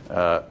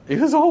 He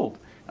was old.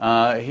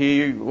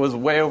 He was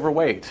way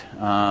overweight.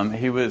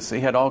 He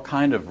had all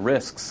kind of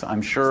risks.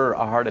 I'm sure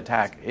a heart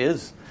attack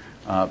is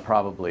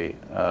probably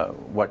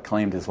what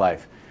claimed his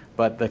life.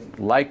 But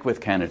like with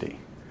Kennedy,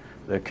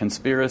 the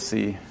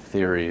conspiracy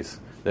theories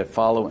that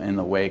follow in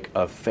the wake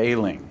of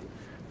failing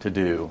to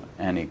do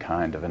any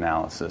kind of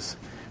analysis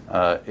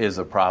is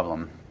a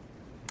problem.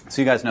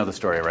 So you guys know the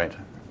story, right?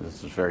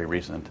 This is very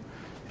recent.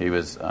 He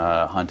was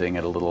hunting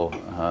at a little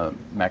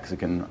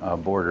Mexican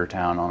border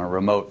town on a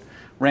remote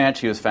ranch.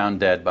 He was found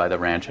dead by the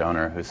ranch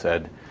owner, who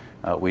said,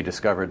 "We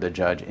discovered the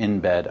judge in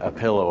bed, a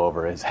pillow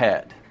over his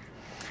head."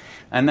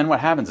 And then what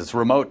happens? It's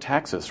remote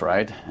Texas,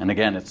 right? And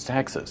again, it's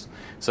Texas.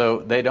 So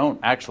they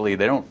don't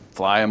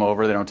fly him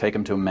over, they don't take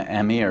him to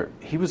Miami.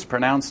 He was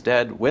pronounced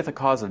dead with a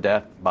cause of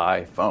death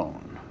by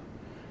phone,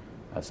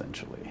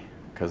 essentially,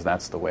 because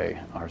that's the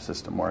way our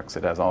system works.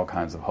 It has all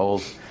kinds of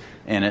holes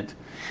in it.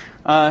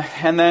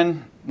 And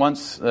then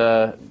once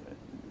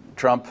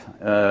Trump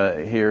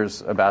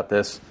hears about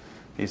this,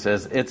 he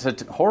says, "It's a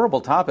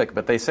horrible topic,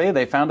 but they say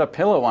they found a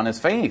pillow on his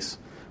face,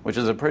 which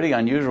is a pretty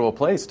unusual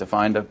place to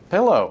find a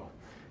pillow."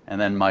 And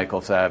then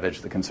Michael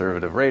Savage, the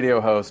conservative radio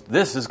host,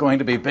 "This is going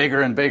to be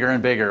bigger and bigger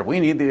and bigger. We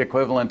need the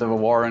equivalent of a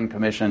Warren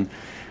Commission."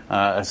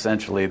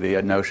 Essentially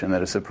the notion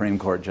that a Supreme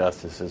Court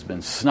justice has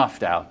been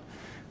snuffed out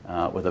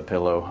with a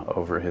pillow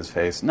over his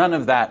face. None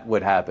of that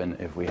would happen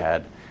if we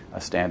had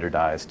a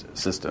standardized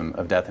system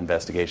of death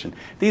investigation.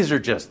 These are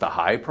just the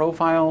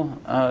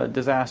high-profile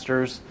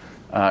disasters.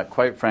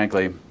 Quite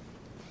frankly,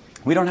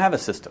 we don't have a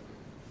system.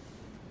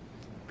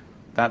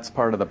 That's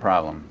part of the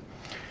problem.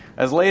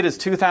 As late as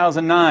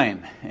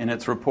 2009, in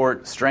its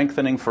report,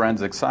 Strengthening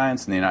Forensic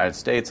Science in the United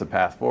States, A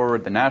Path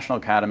Forward, the National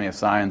Academy of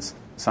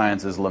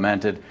Sciences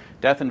lamented,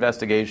 "Death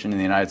investigation in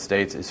the United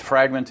States is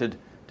fragmented,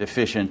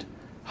 deficient,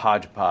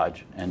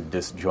 hodgepodge, and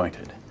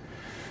disjointed."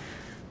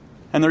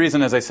 And the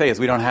reason, as I say, is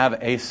we don't have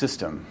a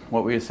system.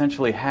 What we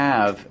essentially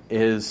have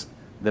is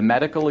the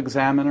medical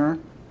examiner,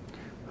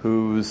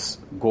 whose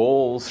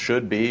goals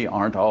should be,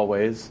 aren't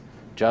always,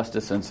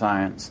 justice and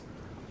science,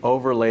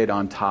 overlaid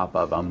on top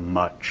of a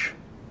much,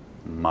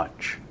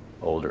 much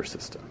older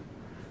system,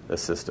 the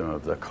system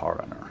of the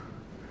coroner.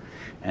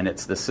 And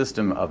it's the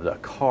system of the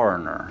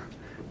coroner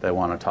that I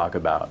want to talk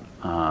about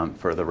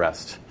for the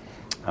rest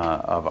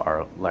of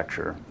our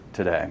lecture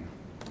today.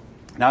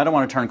 Now, I don't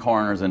want to turn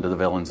coroners into the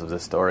villains of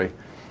this story.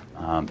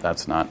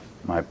 That's not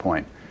my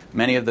point.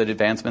 Many of the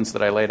advancements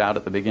that I laid out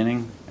at the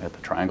beginning, at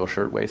the Triangle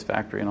Shirtwaist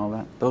Factory and all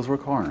that, those were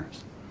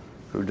coroners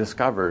who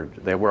discovered,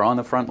 they were on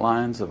the front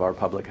lines of our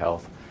public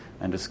health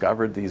and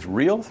discovered these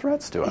real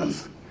threats to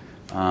us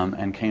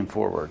and came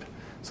forward.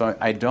 So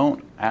I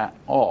don't at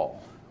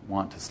all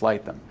want to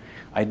slight them.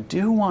 I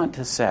do want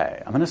to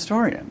say, I'm an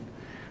historian,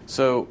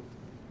 so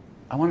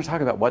I want to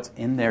talk about what's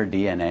in their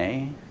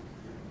DNA.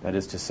 That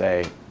is to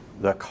say,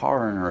 the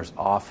coroner's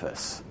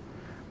office,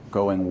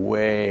 going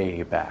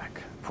way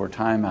back for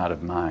time out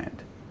of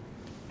mind,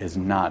 is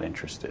not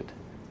interested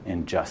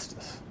in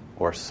justice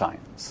or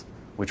science,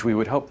 which we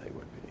would hope they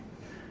would be.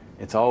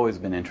 It's always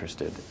been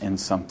interested in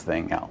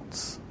something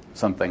else,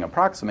 something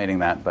approximating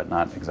that, but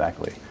not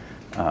exactly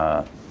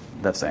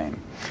the same.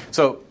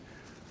 So,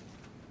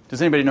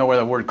 does anybody know where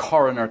the word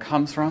coroner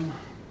comes from?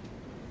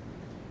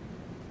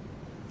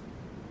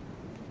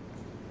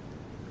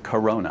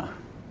 Corona.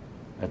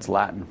 It's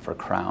Latin for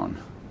crown.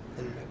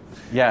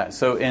 Yeah,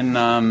 so in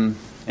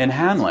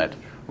Hamlet,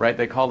 right,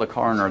 they call the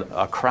coroner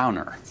a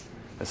crowner.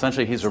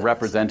 Essentially, he's a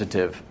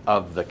representative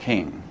of the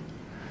king.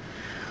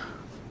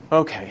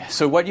 Okay,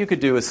 so what you could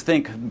do is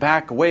think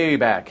back, way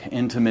back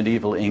into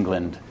medieval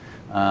England,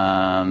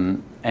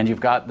 and you've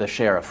got the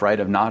sheriff, right,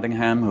 of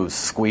Nottingham, who's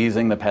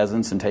squeezing the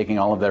peasants and taking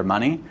all of their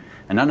money,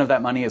 and none of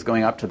that money is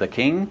going up to the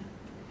king,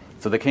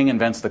 so the king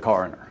invents the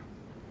coroner.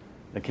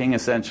 The king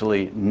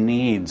essentially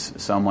needs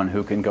someone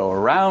who can go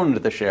around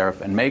the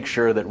sheriff and make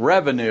sure that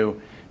revenue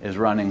is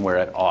running where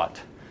it ought,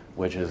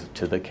 which is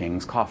to the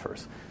king's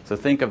coffers. So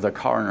think of the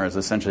coroner as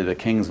essentially the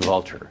king's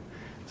vulture.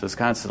 So it's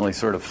constantly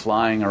sort of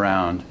flying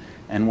around,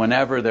 and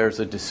whenever there's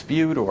a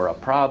dispute or a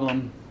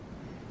problem,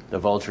 the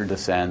vulture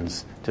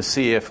descends to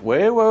see if,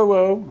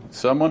 whoa,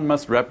 someone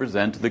must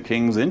represent the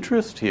king's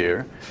interest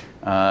here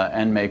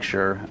and make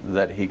sure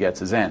that he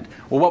gets his end.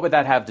 Well, what would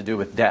that have to do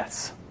with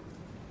deaths?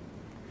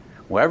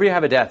 Wherever you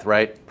have a death,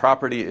 right,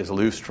 property is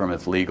loosed from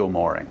its legal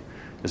mooring.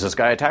 Is this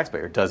guy a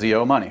taxpayer? Does he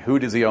owe money? Who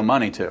does he owe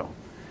money to?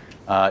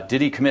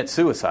 Did he commit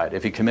suicide?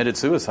 If he committed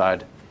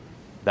suicide,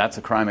 that's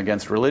a crime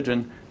against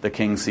religion. The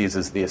king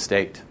seizes the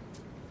estate.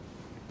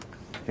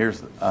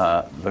 Here's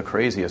the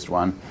craziest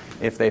one.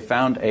 If they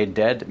found a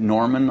dead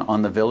Norman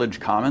on the village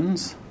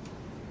commons,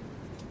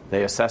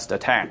 they assessed a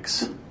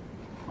tax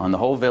on the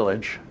whole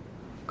village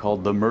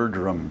called the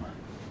murderum,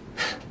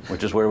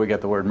 which is where we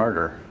get the word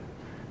murder.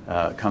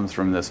 It comes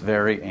from this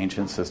very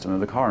ancient system of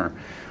the coroner.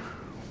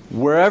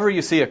 Wherever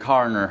you see a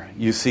coroner,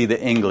 you see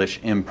the English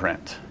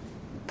imprint.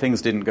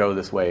 Things didn't go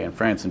this way in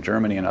France and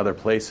Germany and other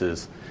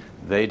places.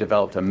 They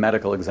developed a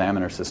medical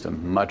examiner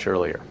system much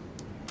earlier.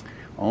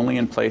 Only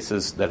in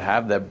places that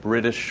have that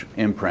British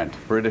imprint,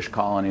 British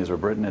colonies or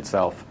Britain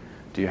itself,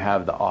 do you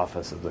have the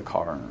office of the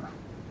coroner.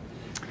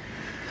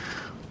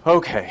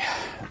 Okay,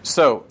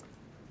 so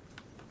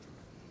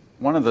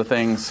one of the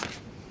things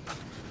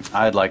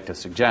I'd like to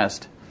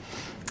suggest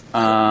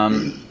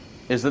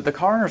is that the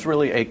coroner is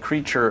really a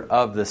creature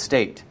of the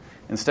state.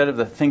 Instead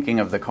of thinking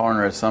of the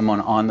coroner as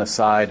someone on the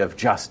side of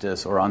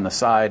justice or on the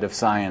side of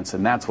science,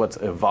 and that's what's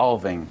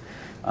evolving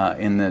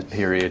in this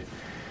period,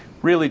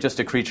 really just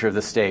a creature of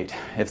the state.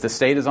 If the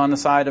state is on the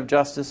side of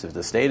justice, if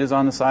the state is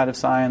on the side of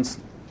science,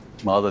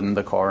 well, then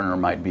the coroner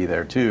might be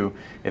there too.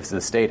 If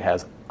the state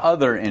has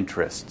other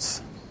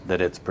interests that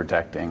it's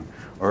protecting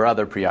or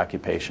other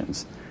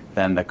preoccupations,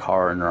 then the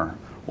coroner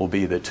will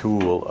be the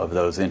tool of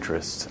those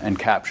interests and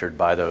captured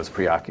by those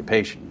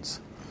preoccupations.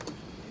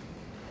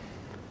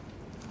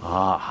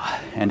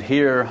 And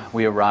here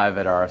we arrive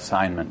at our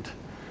assignment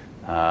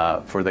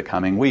for the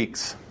coming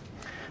weeks.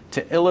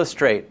 To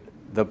illustrate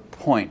the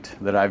point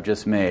that I've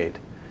just made,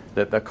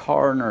 that the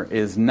coroner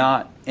is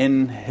not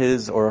in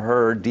his or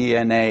her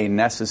DNA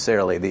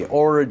necessarily, the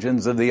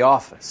origins of the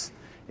office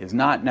is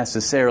not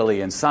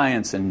necessarily in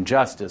science and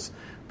justice,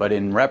 but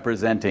in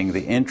representing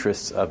the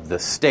interests of the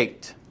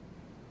state.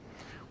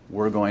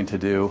 We're going to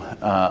do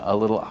a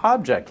little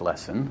object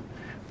lesson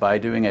by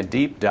doing a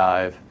deep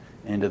dive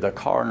into the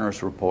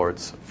coroner's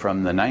reports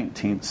from the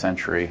 19th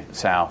century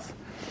South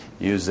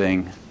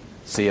using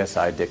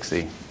CSI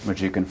Dixie,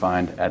 which you can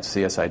find at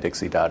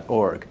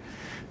csidixie.org.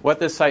 What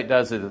this site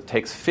does is it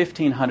takes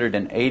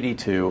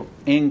 1,582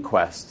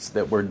 inquests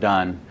that were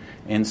done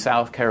in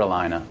South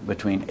Carolina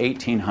between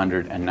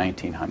 1800 and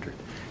 1900.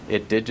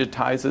 It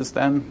digitizes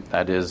them.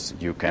 That is,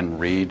 you can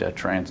read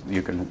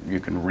you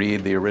can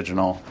read the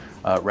original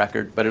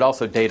record, but it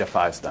also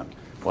datifies them.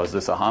 Was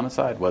this a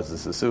homicide? Was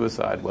this a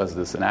suicide? Was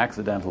this an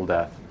accidental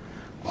death?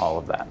 All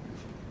of that.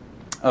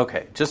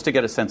 Okay, just to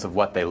get a sense of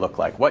what they look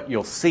like, what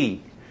you'll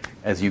see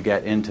as you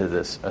get into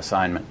this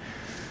assignment.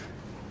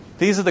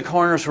 These are the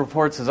coroner's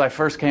reports as I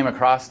first came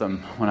across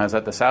them when I was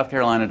at the South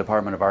Carolina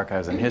Department of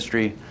Archives and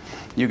History.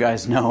 You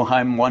guys know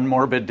I'm one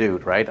morbid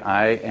dude, right?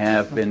 I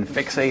have been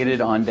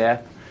fixated on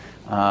death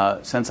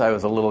since I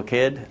was a little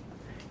kid,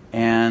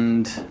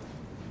 and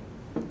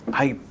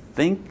I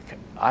think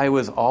I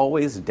was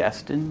always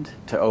destined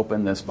to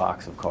open this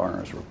box of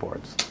coroner's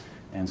reports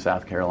in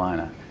South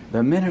Carolina.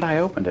 The minute I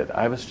opened it,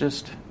 I was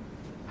just,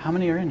 how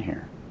many are in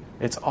here?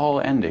 It's all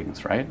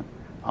endings, right?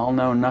 I'll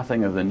know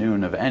nothing of the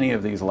noon of any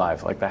of these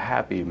lives, like the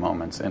happy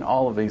moments in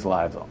all of these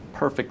lives,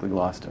 perfectly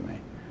lost to me.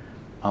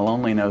 I'll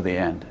only know the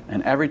end.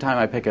 And every time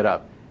I pick it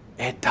up,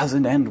 it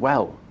doesn't end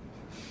well,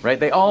 right?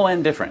 They all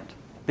end different.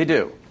 They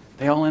do.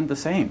 They all end the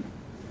same.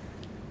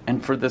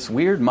 And for this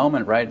weird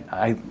moment, right,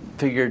 I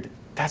figured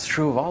that's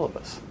true of all of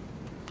us.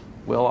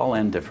 We'll all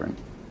end different.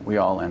 We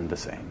all end the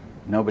same.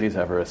 Nobody's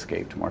ever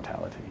escaped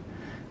mortality.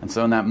 And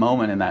so in that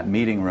moment, in that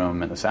meeting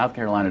room in the South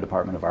Carolina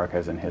Department of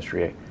Archives and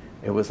History,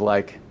 it was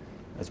like,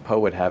 as Poe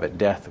would have it,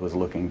 death was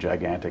looking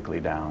gigantically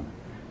down.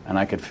 And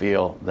I could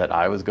feel that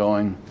I was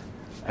going,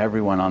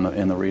 everyone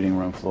in the reading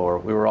room floor,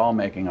 we were all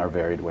making our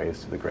varied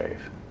ways to the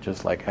grave,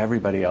 just like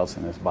everybody else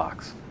in this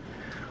box.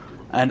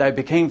 And I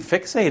became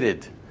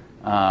fixated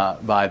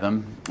by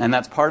them, and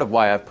that's part of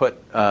why I've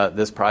put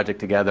this project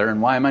together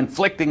and why I'm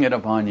inflicting it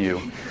upon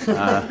you,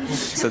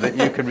 so that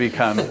you can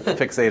become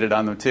fixated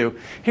on them too.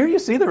 Here you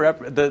see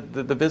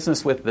the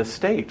business with the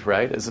state,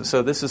 right?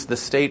 So this is the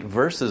state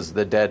versus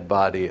the dead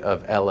body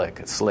of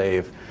Alec,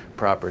 slave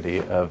property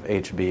of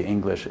H.B.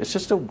 English. It's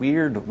just a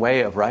weird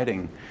way of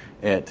writing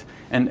it.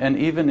 And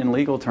even in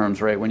legal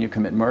terms, right, when you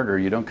commit murder,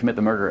 you don't commit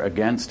the murder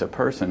against a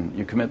person.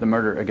 You commit the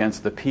murder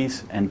against the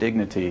peace and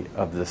dignity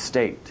of the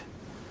state.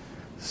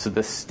 So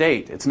the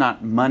state, it's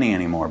not money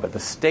anymore, but the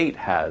state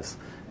has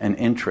an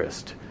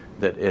interest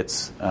that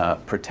it's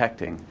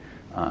protecting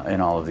in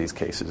all of these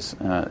cases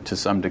to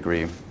some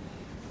degree,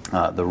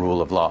 the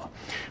rule of law.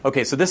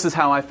 Okay, so this is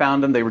how I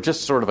found them. They were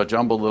just sort of a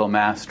jumbled little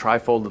mass,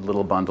 trifolded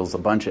little bundles, a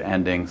bunch of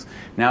endings.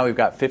 Now we've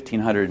got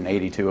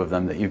 1,582 of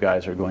them that you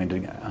guys are going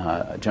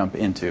to jump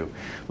into.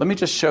 Let me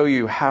just show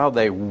you how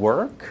they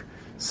work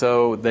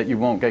so that you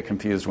won't get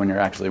confused when you're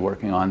actually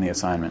working on the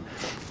assignment.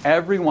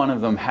 Every one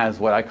of them has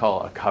what I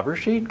call a cover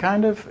sheet,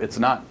 kind of. It's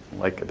not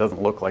like, it doesn't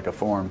look like a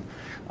form,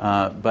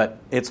 but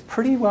it's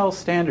pretty well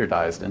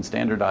standardized and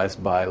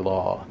standardized by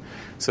law.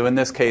 So in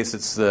this case,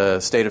 it's the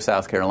state of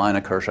South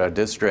Carolina, Kershaw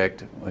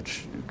District,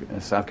 which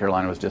South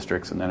Carolina was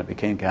districts and then it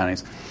became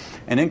counties.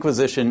 An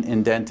inquisition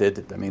indented,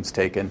 that means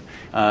taken,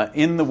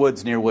 in the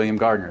woods near William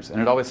Gardner's.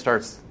 And it always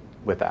starts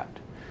with that.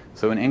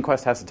 So an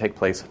inquest has to take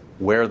place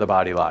where the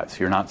body lies.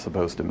 You're not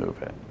supposed to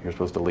move it. You're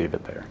supposed to leave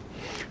it there.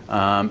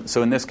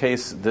 So in this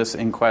case, this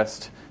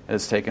inquest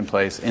has taken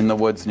place in the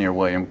woods near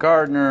William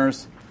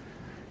Gardner's.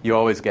 You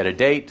always get a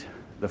date,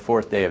 the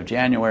 4th day of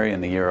January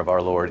in the year of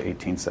our Lord,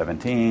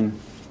 1817.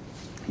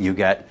 You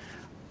get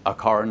a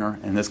coroner.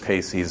 In this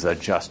case, he's a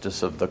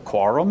justice of the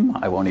quorum.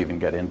 I won't even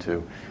get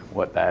into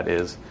what that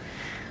is.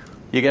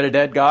 You get a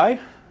dead guy,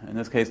 in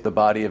this case, the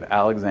body of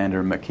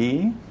Alexander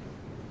McKee.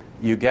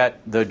 You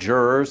get the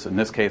jurors, in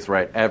this case,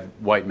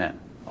 white men,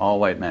 all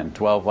white men,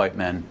 12 white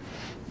men.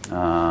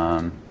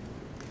 And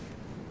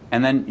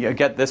then you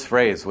get this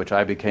phrase, which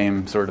I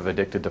became sort of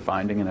addicted to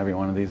finding in every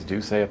one of these,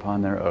 do say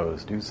upon their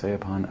oaths, do say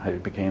upon,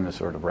 it became a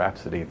sort of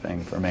rhapsody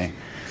thing for me,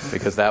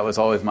 because that was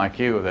always my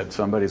cue that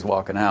somebody's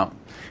walking out.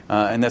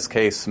 In this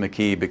case,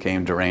 McKee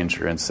became deranged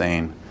or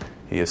insane.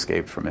 He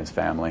escaped from his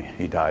family.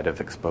 He died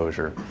of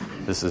exposure.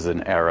 This is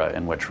an era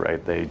in which,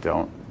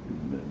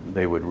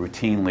 they would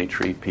routinely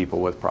treat people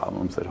with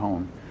problems at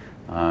home.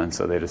 And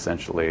so they'd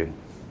essentially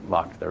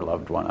locked their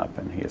loved one up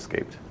and he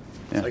escaped.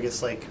 Yeah. So I guess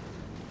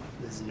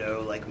there's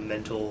no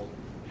mental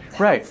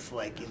right. health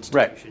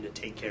institution to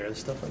take care of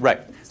stuff like that.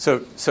 Right.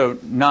 So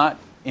not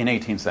in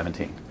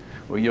 1817.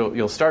 Well,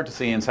 you'll start to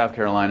see in South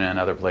Carolina and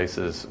other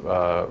places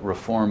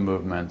reform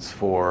movements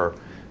for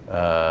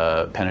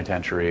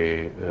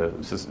penitentiary,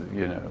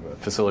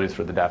 facilities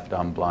for the deaf,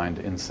 dumb, blind,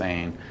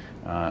 insane,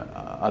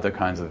 other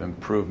kinds of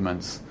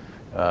improvements,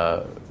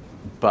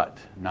 but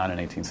not in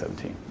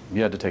 1817.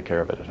 You had to take care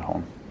of it at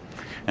home.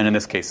 And in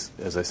this case,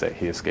 as I say,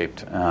 he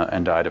escaped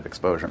and died of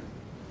exposure.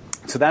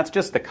 So that's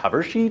just the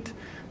cover sheet,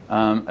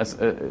 and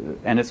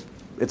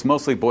it's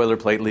mostly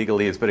boilerplate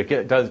legalese, but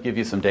it does give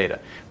you some data.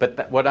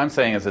 But what I'm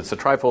saying is it's a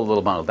trifold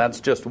little bundle. That's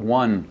just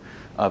one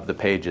of the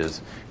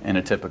pages in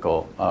a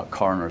typical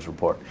coroner's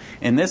report.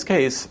 In this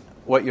case,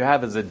 what you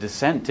have is a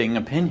dissenting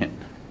opinion,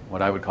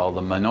 what I would call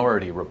the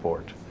minority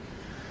report.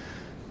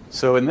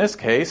 So in this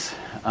case,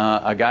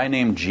 a guy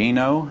named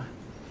Gino,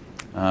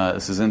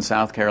 this is in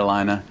South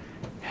Carolina,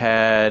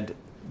 had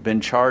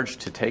been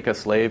charged to take a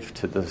slave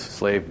to the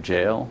slave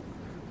jail,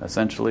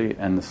 essentially,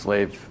 and the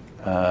slave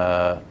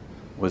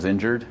was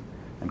injured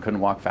and couldn't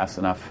walk fast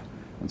enough,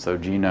 and so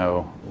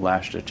Gino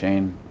lashed a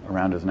chain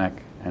around his neck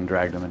and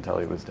dragged him until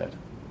he was dead.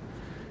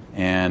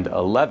 And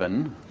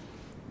 11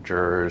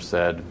 jurors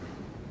said,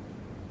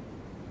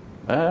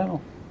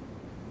 well,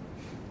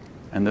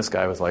 and this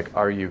guy was like,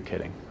 are you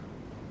kidding?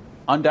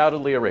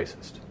 Undoubtedly a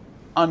racist,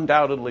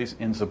 undoubtedly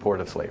in support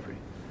of slavery,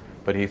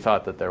 but he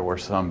thought that there were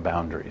some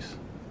boundaries,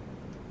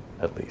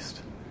 at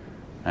least.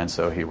 And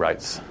so he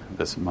writes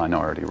this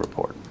minority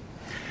report.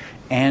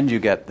 And you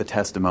get the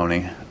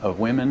testimony of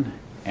women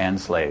and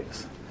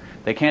slaves.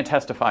 They can't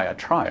testify at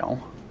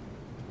trial,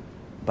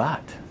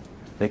 but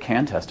they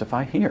can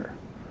testify here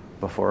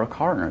before a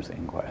coroner's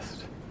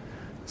inquest.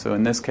 So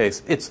in this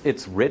case,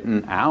 it's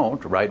written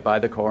out right by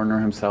the coroner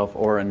himself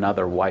or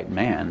another white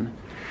man.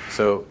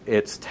 So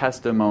it's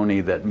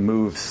testimony that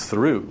moves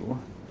through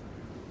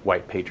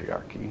white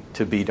patriarchy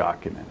to be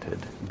documented.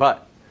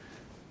 But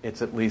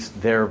it's at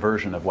least their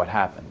version of what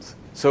happens.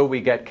 So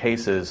we get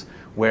cases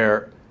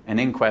where an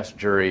inquest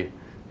jury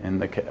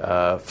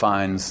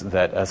finds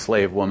that a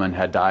slave woman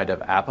had died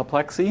of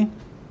apoplexy,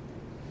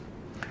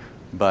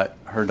 but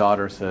her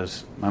daughter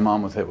says, my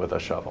mom was hit with a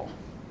shovel.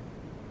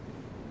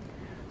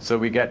 So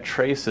we get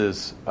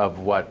traces of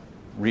what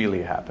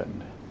really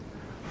happened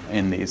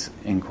in these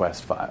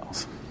inquest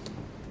files.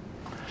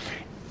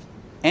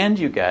 And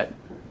you get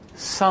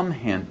some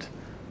hint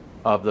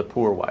of the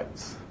poor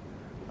whites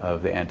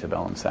of the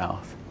antebellum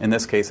South. In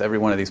this case, every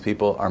one of these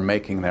people are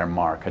making their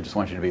mark. I just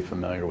want you to be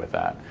familiar with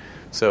that.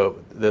 So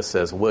this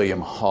says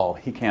William Hall.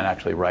 He can't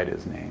actually write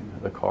his name.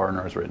 The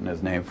coroner has written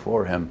his name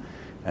for him,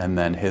 and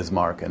then his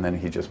mark, and then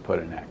he just put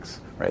an X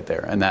right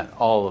there. And that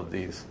all of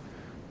these,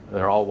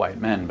 they're all white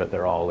men, but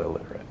they're all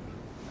illiterate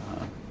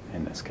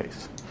in this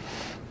case.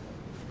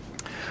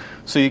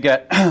 So you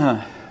get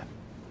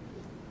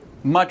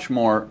much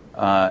more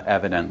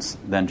evidence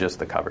than just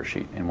the cover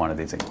sheet in one of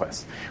these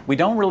inquests. We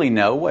don't really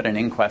know what an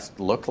inquest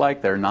looked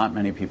like. There are not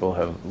many people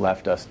who have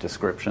left us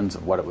descriptions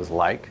of what it was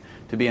like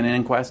to be in an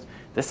inquest.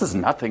 This is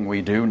nothing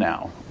we do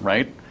now,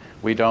 right?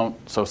 We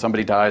don't, so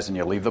somebody dies and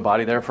you leave the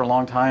body there for a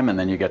long time and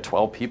then you get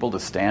 12 people to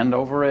stand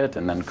over it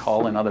and then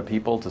call in other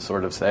people to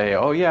sort of say,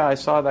 oh yeah, I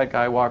saw that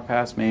guy walk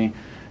past me,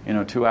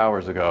 2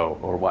 hours ago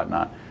or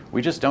whatnot.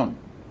 We just don't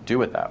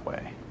do it that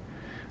way.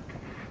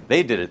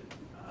 They did it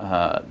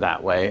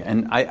that way.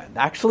 And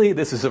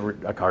this is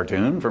a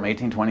cartoon from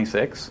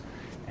 1826,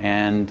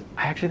 and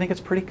I actually think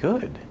it's pretty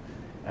good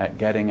at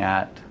getting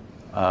at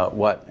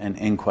what an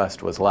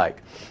inquest was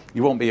like.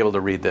 You won't be able to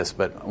read this,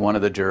 but one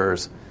of the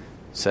jurors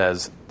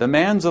says, "The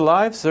man's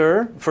alive,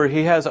 sir, for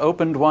he has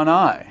opened one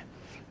eye."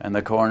 And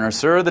the coroner,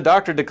 "Sir, the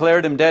doctor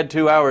declared him dead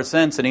 2 hours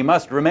since, and he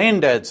must remain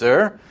dead,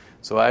 sir.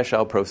 So I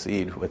shall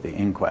proceed with the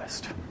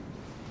inquest."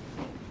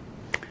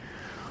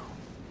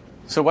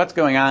 So what's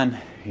going on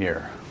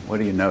here? What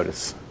do you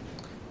notice?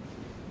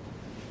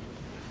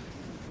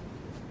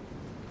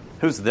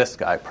 Who's this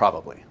guy,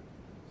 probably?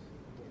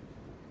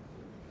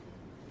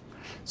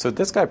 So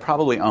this guy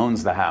probably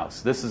owns the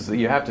house.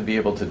 You have to be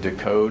able to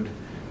decode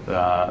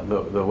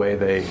the way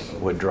they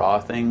would draw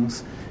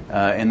things.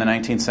 In the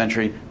 19th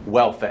century,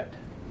 well-fed,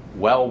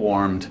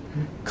 well-warmed,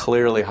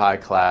 clearly high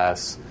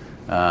class,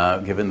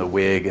 given the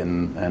wig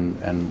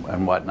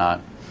and whatnot.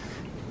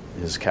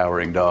 His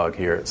cowering dog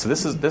here. So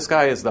this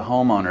guy is the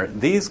homeowner.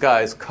 These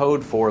guys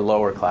code for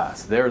lower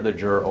class. They're the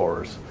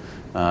jurors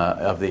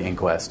of the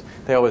inquest.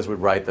 They always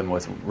would write them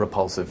with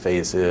repulsive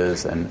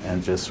faces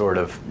and just sort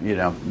of,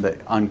 the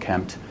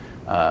unkempt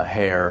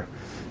hair.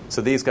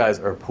 So these guys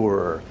are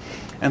poorer.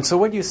 And so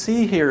what you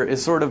see here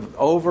is sort of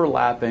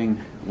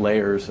overlapping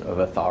layers of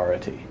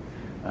authority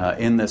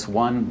in this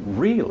one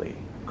really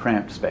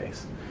cramped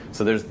space.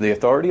 So there's the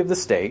authority of the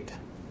state,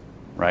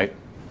 right,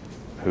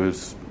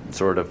 who's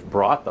sort of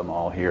brought them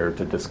all here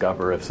to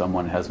discover if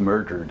someone has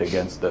murdered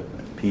against the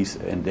peace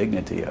and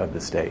dignity of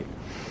the state.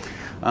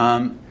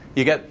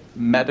 You get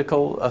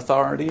medical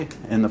authority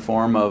in the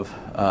form of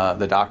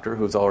the doctor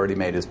who's already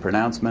made his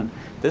pronouncement.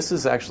 This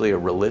is actually a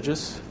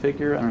religious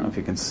figure. I don't know if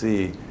you can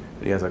see,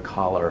 but he has a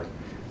collar.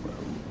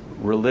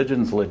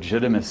 Religion's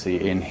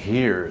legitimacy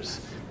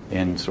inheres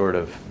in sort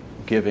of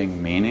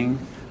giving meaning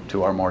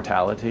to our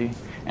mortality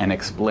and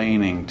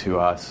explaining to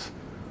us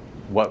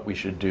what we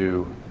should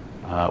do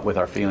with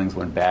our feelings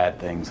when bad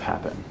things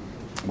happen.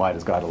 Why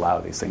does God allow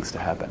these things to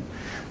happen?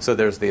 So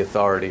there's the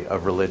authority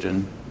of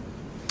religion.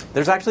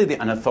 There's actually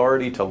an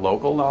authority to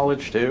local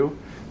knowledge, too.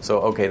 So,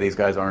 okay, these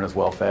guys aren't as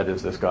well-fed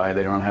as this guy.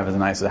 They don't have as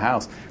nice a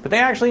house. But they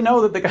actually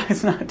know that the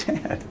guy's not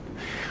dead,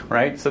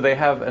 right? So they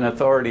have an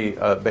authority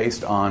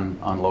based on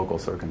local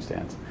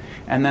circumstance.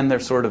 And then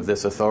there's sort of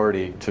this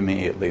authority, to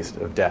me at least,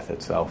 of death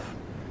itself,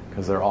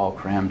 because they're all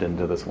crammed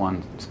into this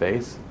one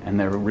space, and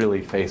they're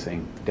really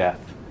facing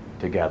death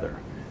together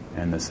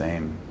in the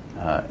same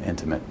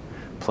intimate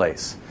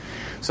place.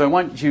 So I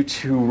want you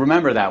to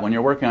remember that when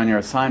you're working on your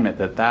assignment,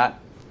 that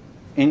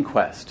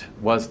inquest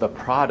was the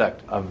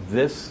product of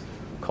this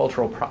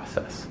cultural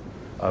process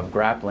of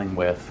grappling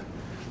with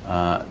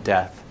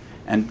death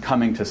and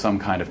coming to some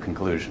kind of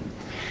conclusion.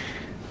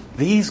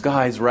 These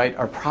guys, right,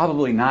 are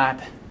probably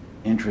not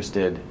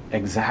interested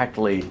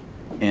exactly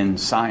in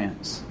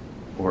science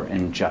or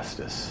in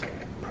justice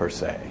per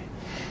se.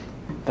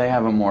 They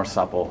have a more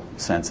supple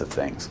sense of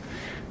things.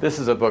 This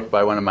is a book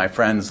by one of my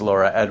friends,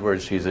 Laura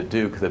Edwards. She's at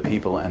Duke, The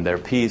People and Their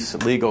Peace,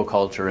 Legal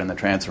Culture and the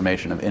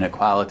Transformation of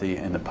Inequality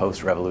in the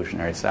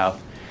Post-Revolutionary South.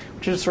 I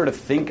want you to sort of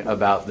think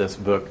about this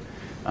book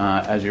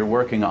as you're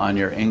working on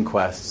your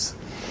inquests.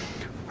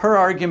 Her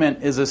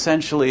argument is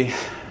essentially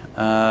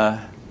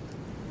that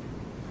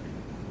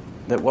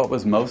what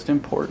was most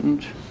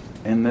important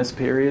in this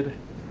period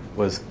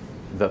was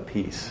the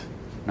peace,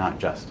 not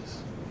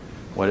justice.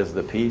 What is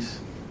the peace?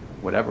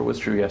 Whatever was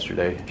true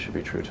yesterday should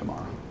be true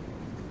tomorrow.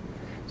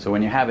 So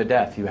when you have a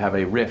death, you have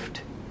a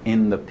rift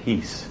in the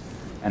peace.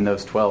 And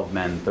those 12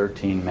 men,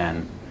 13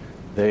 men,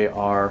 they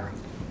are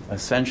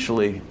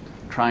essentially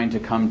trying to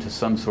come to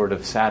some sort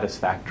of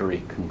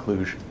satisfactory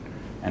conclusion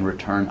and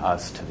return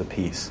us to the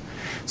peace.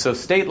 So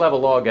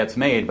state-level law gets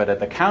made, but at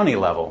the county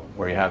level,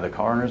 where you have the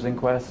coroner's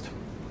inquest,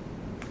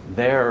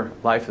 their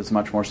life is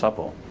much more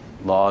supple.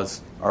 Laws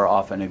are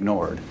often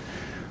ignored.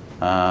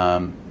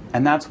 And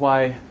that's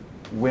why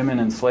women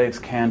and slaves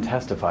can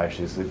testify,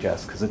 she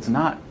suggests, because it's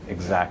not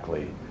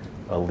exactly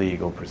a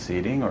legal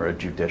proceeding or a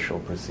judicial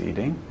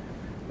proceeding.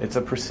 It's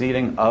a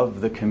proceeding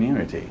of the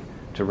community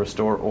to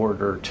restore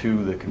order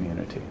to the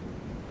community.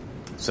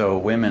 So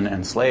women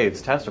and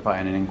slaves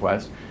testify in an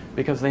inquest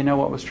because they know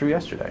what was true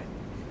yesterday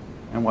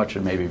and what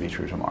should maybe be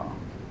true tomorrow.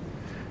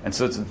 And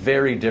so it's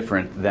very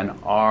different than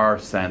our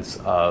sense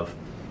of,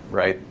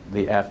 right,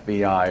 the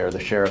FBI or the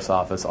sheriff's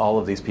office, all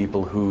of these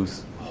people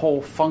whose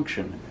whole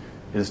function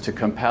is to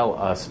compel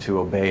us to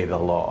obey the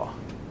law.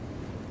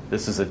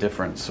 This is a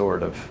different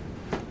sort of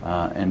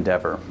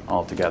endeavor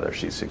altogether,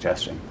 she's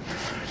suggesting.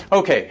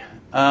 Okay,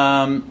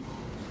 I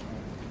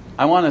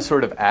want to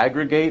sort of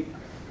aggregate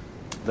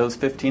those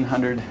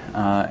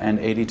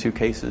 1,582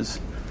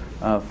 cases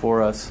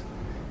for us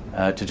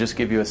to just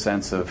give you a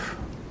sense of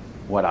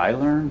what I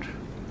learned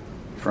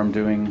from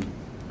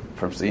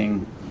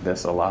seeing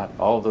this a lot.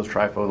 All of those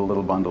trifold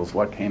little bundles,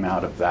 what came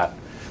out of that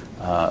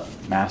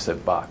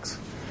massive box.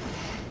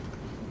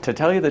 To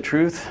tell you the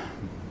truth,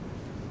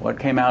 what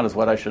came out is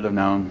what I should have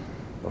known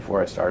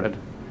before I started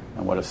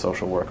and what a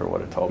social worker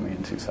would have told me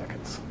in 2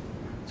 seconds.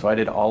 So I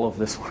did all of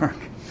this work.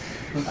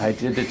 I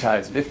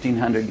digitized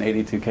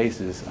 1,582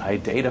 cases. I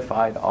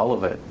datafied all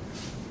of it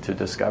to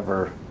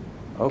discover,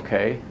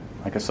 okay,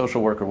 like a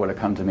social worker would have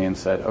come to me and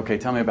said, okay,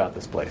 tell me about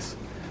this place.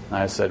 And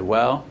I said,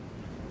 well,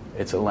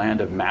 it's a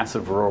land of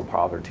massive rural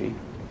poverty.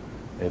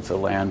 It's a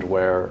land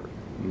where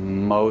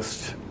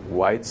most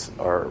whites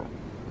are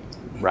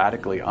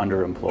radically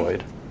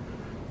underemployed.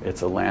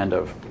 It's a land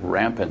of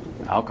rampant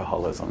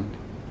alcoholism.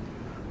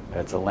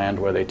 It's a land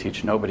where they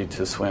teach nobody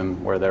to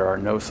swim, where there are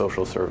no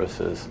social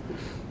services,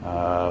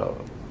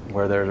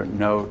 where there's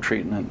no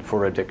treatment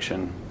for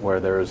addiction, where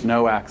there is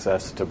no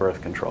access to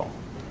birth control.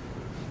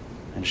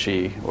 And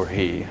she or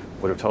he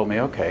would have told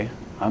me, okay,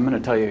 I'm going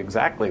to tell you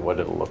exactly what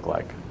it'll look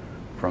like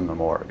from the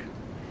morgue.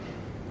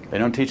 They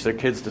don't teach their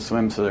kids to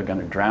swim, so they're going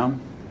to drown.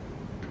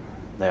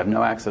 They have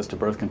no access to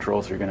birth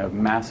control, so you're going to have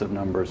massive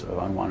numbers of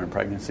unwanted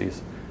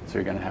pregnancies, so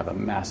you're going to have a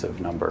massive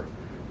number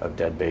of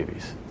dead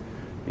babies.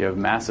 You have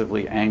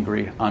massively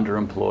angry,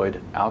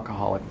 underemployed,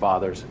 alcoholic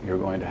fathers, you're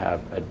going to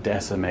have a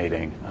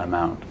decimating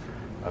amount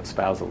of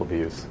spousal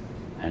abuse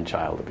and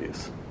child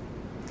abuse.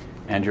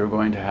 And you're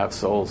going to have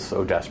souls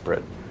so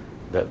desperate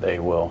that they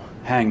will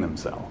hang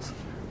themselves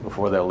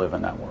before they'll live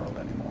in that world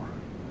anymore.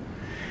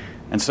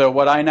 And so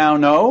what I now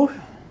know,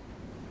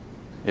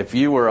 if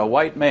you were a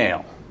white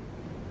male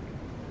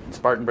in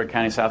Spartanburg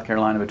County, South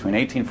Carolina, between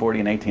 1840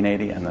 and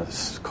 1880, and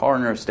the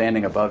coroner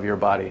standing above your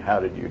body, how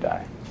did you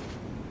die?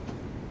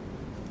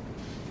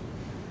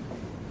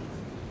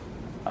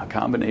 A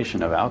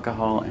combination of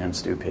alcohol and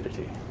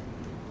stupidity.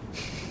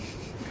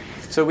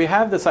 So we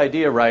have this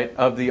idea, right,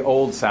 of the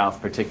Old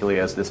South, particularly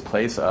as this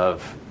place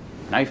of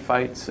knife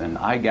fights and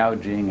eye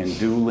gouging and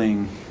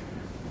dueling.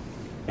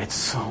 It's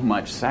so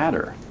much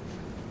sadder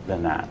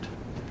than that.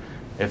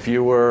 If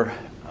you were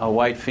a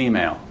white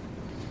female,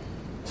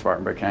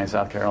 Spartanburg County,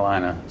 South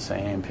Carolina,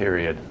 same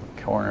period,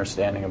 coroner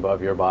standing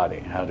above your body,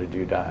 how did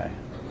you die?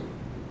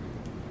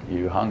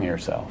 You hung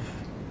yourself.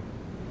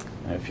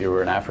 And if you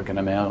were an African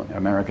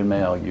American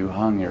male, you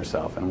hung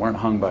yourself and weren't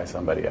hung by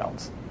somebody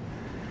else.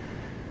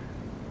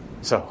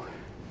 So,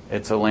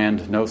 it's a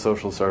land, no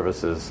social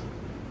services.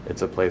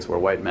 It's a place where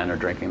white men are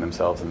drinking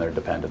themselves and their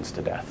dependents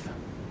to death,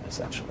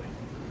 essentially.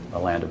 A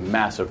land of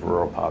massive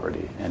rural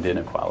poverty and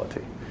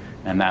inequality.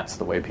 And that's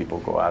the way people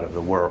go out of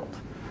the world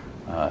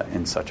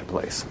in such a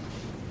place.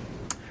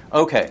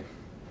 Okay,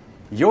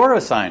 your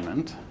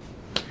assignment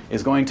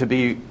is going to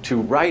be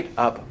to write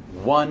up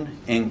one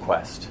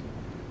inquest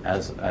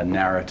as a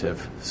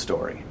narrative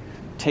story.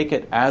 Take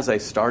it as a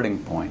starting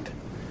point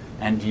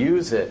and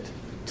use it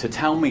to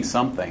tell me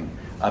something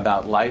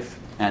about life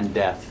and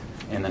death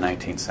in the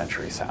 19th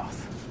century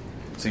South.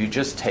 So you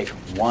just take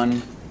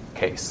one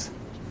case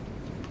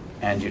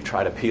and you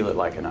try to peel it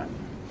like an onion.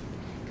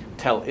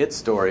 Tell its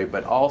story,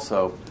 but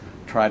also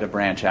try to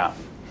branch out.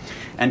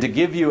 And to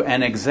give you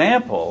an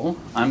example,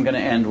 I'm going to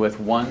end with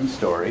one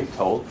story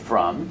told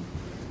from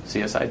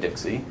CSI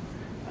Dixie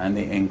and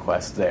the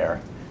inquest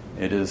there.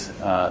 It is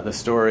the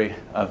story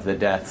of the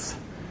deaths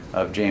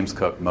of James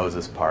Cook,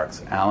 Moses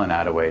Parks, Alan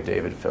Attaway,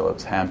 David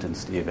Phillips, Hampton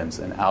Stevens,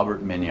 and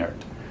Albert Mignard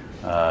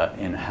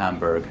in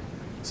Hamburg,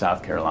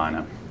 South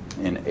Carolina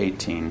in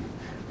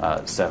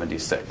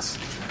 1876.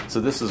 So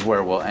this is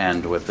where we'll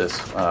end with this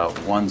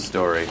one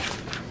story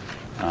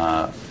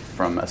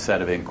from a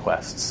set of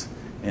inquests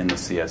in the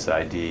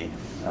CSID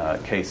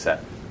case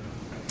set.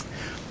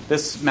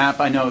 This map,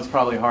 I know it's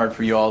probably hard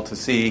for you all to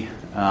see.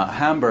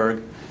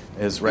 Hamburg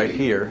is right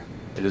here.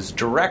 It is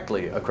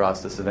directly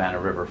across the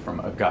Savannah River from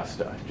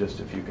Augusta. Just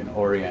if you can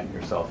orient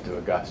yourself to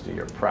Augusta,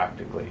 you're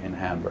practically in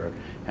Hamburg.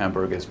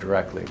 Hamburg is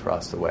directly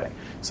across the way.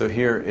 So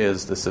here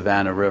is the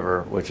Savannah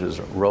River, which is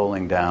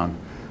rolling down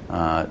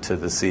to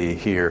the sea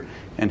here.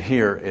 And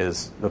here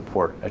is the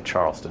port at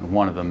Charleston,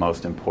 one of the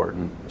most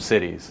important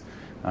cities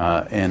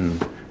in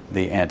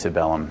the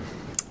antebellum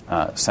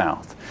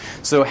South.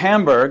 So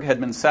Hamburg had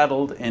been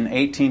settled in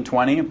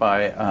 1820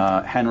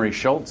 by Henry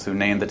Schultz, who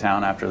named the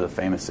town after the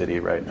famous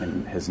city right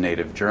in his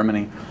native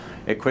Germany.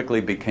 It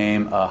quickly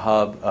became a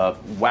hub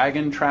of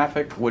wagon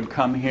traffic would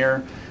come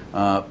here,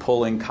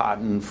 pulling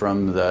cotton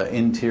from the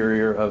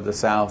interior of the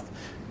South.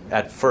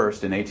 At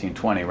first, in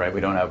 1820, right,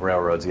 we don't have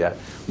railroads yet.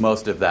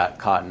 Most of that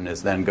cotton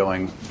is then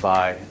going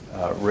by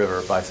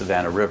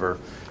Savannah River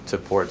to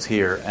ports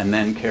here, and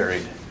then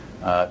carried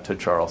to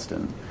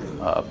Charleston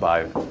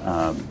by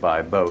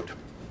boat.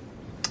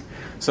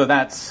 So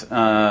that's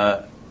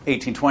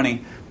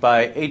 1820.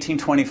 By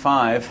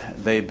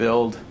 1825, they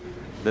build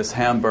this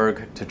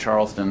Hamburg to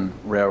Charleston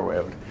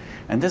Railroad.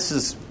 And this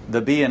is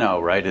the B&O,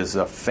 right, is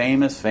a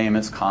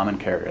famous common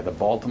carrier, the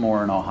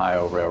Baltimore and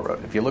Ohio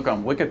Railroad. If you look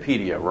on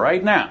Wikipedia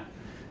right now,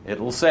 it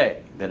will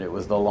say that it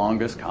was the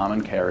longest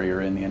common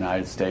carrier in the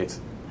United States.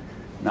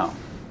 No,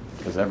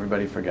 because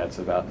everybody forgets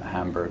about the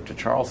Hamburg to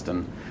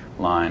Charleston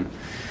line.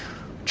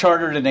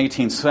 Chartered in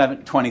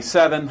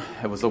 1827,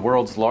 it was the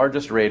world's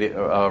largest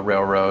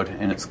railroad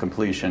in its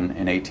completion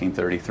in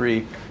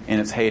 1833. In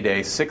its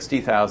heyday,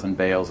 60,000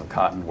 bales of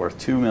cotton worth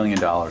 $2 million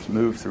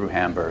moved through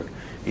Hamburg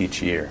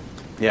each year.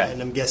 Yeah.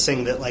 And I'm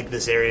guessing that like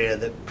this area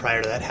that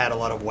prior to that had a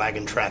lot of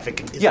wagon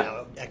traffic is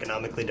now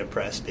economically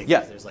depressed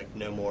because there's like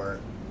no more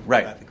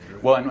traffic through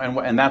it. Well,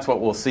 and that's what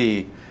we'll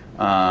see,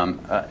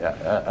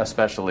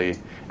 especially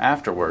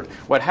afterward.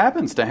 What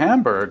happens to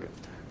Hamburg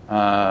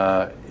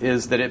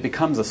is that it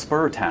becomes a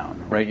spur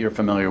town, right? You're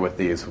familiar with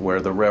these,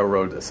 where the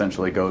railroad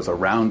essentially goes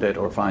around it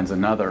or finds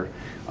another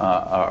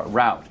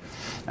route.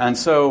 And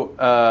so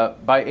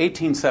by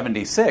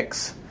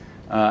 1876,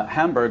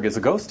 Hamburg is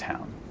a ghost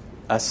town,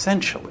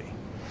 essentially.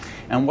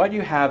 And what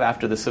you have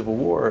after the Civil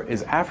War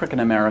is African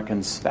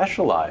Americans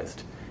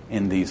specialized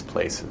in these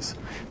places.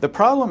 The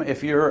problem,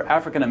 if you're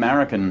African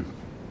American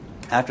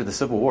after the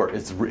Civil War,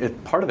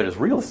 part of it is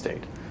real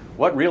estate.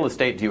 What real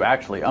estate do you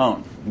actually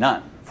own?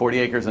 None. 40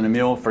 acres and a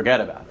mule, forget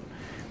about it.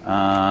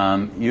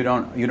 you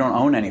don't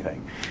own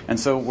anything. And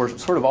so we're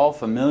sort of all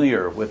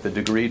familiar with the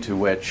degree to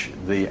which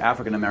the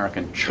African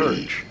American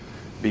church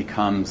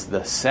becomes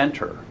the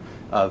center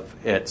of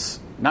its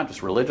not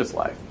just religious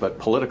life, but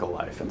political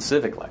life and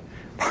civic life.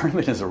 Part of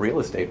it is a real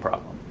estate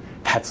problem.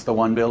 That's the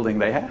one building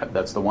they have.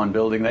 That's the one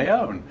building they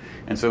own.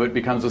 And so it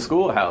becomes a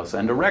schoolhouse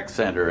and a rec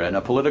center and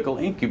a political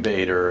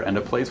incubator and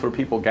a place where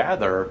people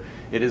gather.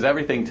 It is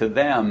everything to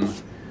them.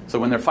 So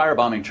when they're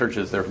firebombing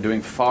churches, they're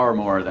doing far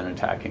more than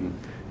attacking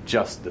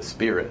just the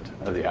spirit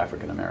of the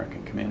African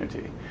American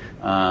community.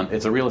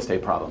 It's a real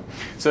estate problem.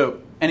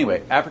 So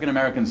anyway, African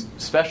Americans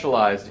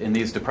specialized in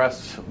these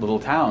depressed little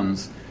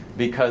towns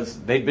because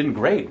they'd been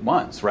great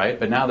once, right?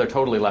 But now they're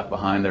totally left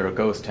behind. They're a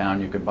ghost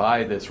town. You can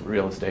buy this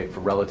real estate for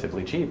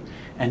relatively cheap,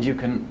 and you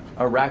can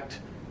erect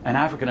an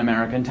African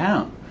American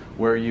town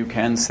where you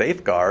can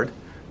safeguard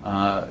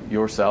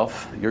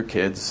yourself, your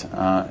kids,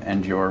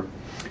 and your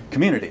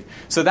community.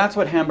 So that's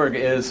what Hamburg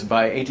is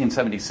by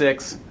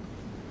 1876.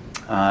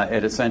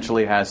 It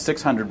essentially has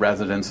 600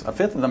 residents. A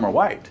fifth of them are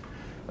white.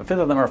 A fifth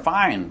of them are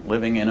fine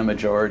living in a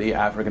majority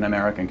African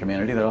American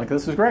community. They're like,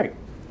 this is great.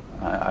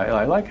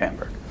 I like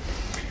Hamburg.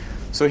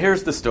 So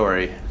here's the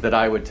story that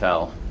I would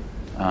tell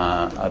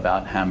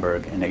about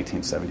Hamburg in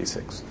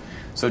 1876.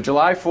 So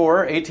July 4,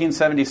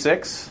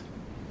 1876,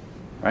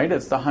 right?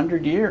 It's the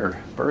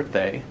 100-year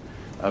birthday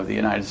of the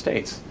United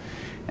States.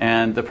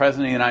 And the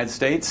President of the United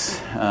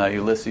States,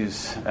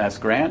 Ulysses S.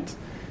 Grant,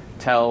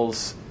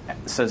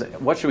 says,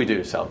 what should we do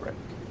to celebrate?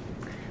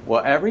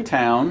 Well, every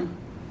town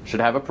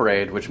should have a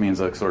parade, which means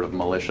a sort of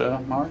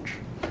militia march.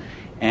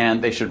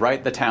 And they should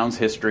write the town's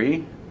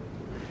history,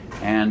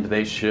 and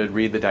they should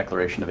read the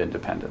Declaration of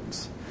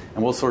Independence.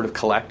 And we'll sort of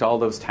collect all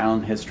those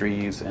town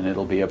histories, and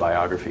it'll be a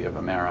biography of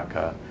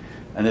America.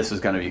 And this is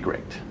going to be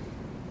great.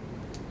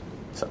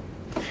 So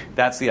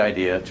that's the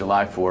idea,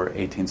 July 4,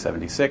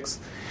 1876.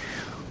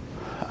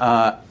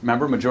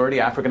 Remember, majority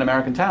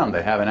African-American town.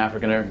 They have an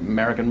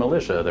African-American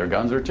militia. Their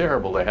guns are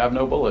terrible. They have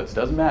no bullets.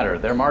 Doesn't matter.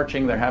 They're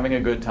marching. They're having a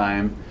good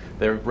time.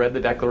 They've read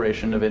the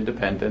Declaration of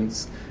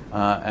Independence,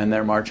 and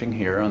they're marching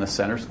here on the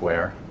center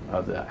square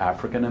of the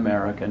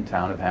African-American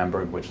town of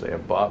Hamburg, which they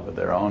have bought with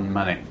their own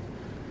money.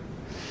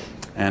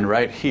 And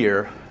right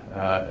here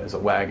is a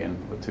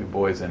wagon with two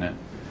boys in it,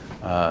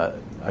 a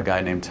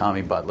guy named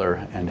Tommy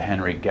Butler and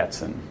Henry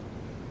Getson.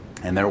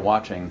 And they're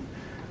watching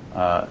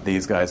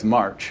these guys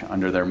march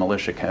under their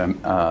militia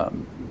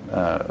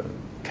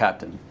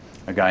captain,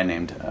 a guy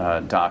named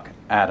Doc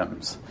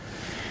Adams.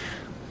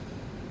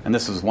 And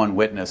this was one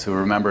witness who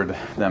remembered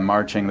them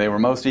marching. They were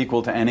most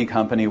equal to any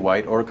company,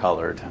 white or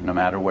colored, no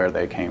matter where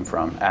they came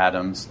from.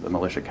 Adams, the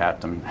militia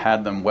captain,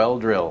 had them well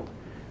drilled.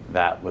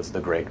 That was the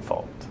great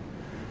fault.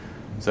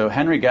 So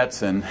Henry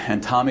Getson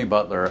and Tommy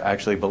Butler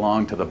actually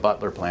belonged to the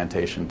Butler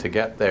plantation. To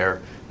get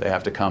there, they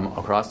have to come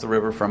across the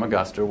river from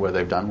Augusta, where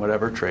they've done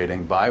whatever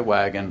trading, by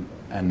wagon,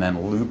 and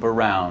then loop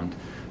around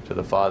to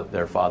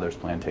their father's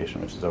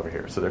plantation, which is over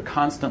here. So they're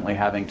constantly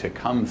having to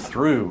come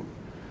through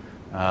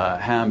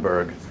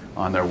Hamburg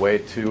on their way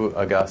to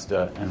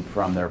Augusta and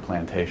from their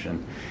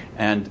plantation.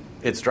 And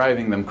it's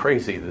driving them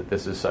crazy that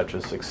this is such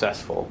a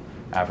successful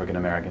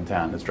African-American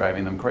town. It's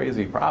driving them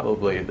crazy,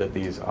 probably, that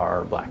these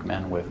are black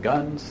men with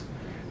guns,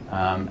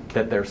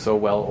 that they're so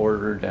well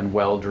ordered and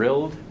well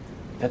drilled,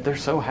 that they're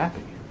so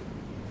happy.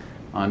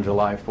 On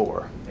July 4,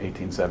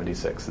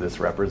 1876, this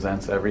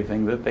represents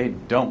everything that they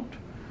don't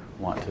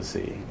want to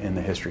see in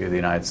the history of the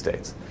United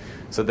States.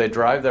 So they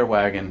drive their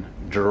wagon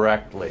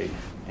directly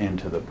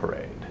into the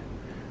parade.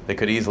 They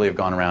could easily have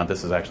gone around.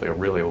 This is actually a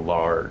really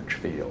large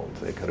field.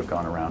 They could have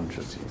gone around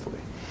just easily.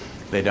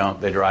 They don't.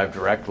 They drive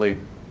directly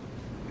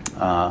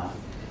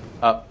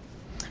up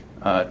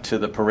to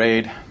the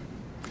parade,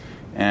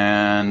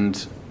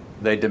 and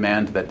they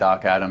demand that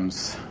Doc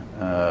Adams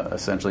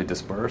essentially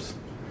disperse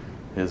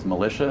his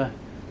militia.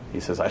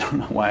 He says, I don't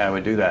know why I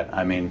would do that.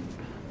 I mean,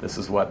 this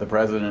is what the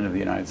President of the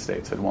United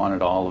States had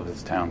wanted all of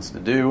his towns to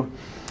do.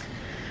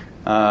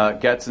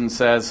 Getson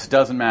says,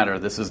 doesn't matter.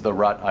 This is the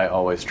rut I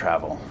always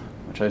travel.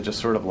 Which I just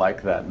sort of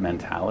like that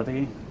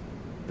mentality.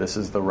 This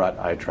is the rut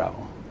I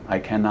travel. I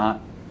cannot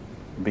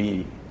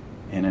be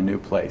in a new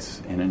place,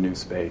 in a new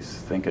space,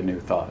 think a new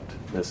thought.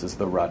 This is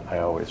the rut I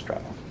always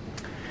travel.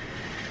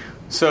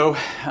 So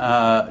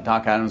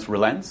Doc Adams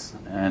relents,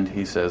 and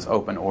he says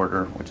open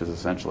order, which is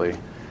essentially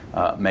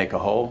make a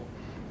hole.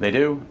 They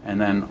do,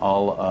 and then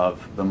all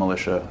of the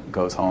militia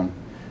goes home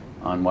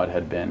on what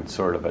had been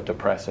sort of a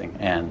depressing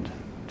end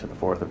to the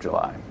 4th of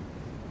July.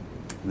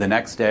 The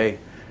next day,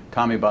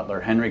 Tommy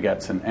Butler, Henry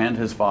Getson, and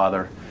his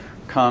father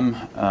come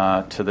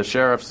to the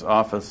sheriff's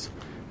office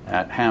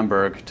at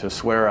Hamburg to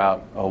swear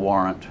out a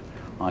warrant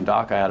on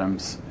Doc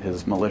Adams,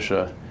 his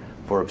militia,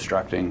 for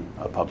obstructing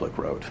a public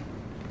road.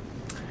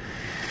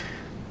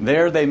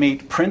 There they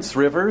meet Prince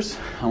Rivers.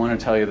 I want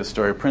to tell you the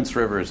story. Prince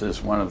Rivers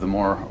is one of the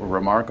more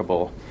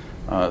remarkable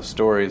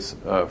stories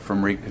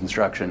from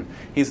Reconstruction.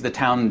 He's the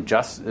town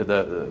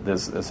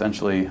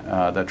essentially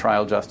the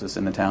trial justice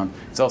in the town.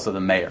 He's also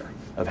the mayor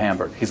of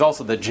Hamburg. He's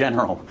also the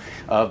general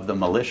of the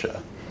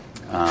militia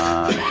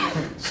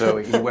So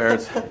he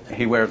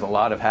wears a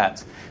lot of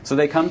hats. So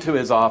they come to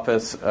his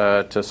office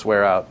to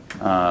swear out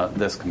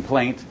this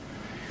complaint.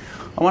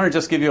 I want to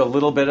just give you a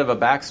little bit of a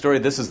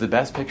backstory. This is the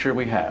best picture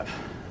we have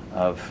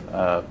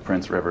of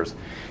Prince Rivers.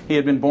 He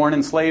had been born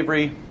in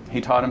slavery.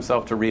 He taught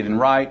himself to read and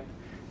write.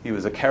 He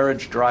was a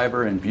carriage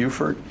driver in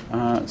Beaufort,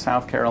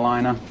 South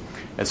Carolina.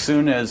 As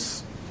soon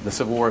as the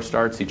Civil War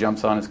starts, he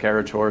jumps on his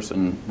carriage horse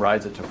and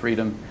rides it to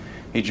freedom.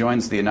 He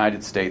joins the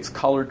United States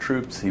colored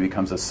troops. He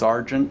becomes a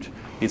sergeant.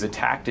 He's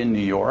attacked in New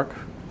York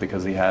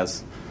because he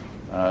has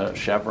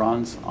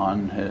chevrons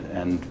on,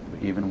 and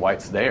even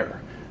whites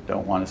there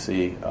don't want to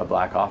see a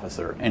black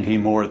officer. And he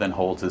more than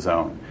holds his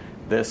own.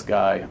 This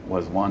guy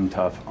was one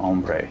tough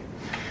hombre.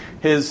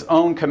 His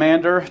own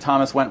commander,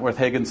 Thomas Wentworth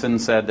Higginson,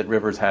 said that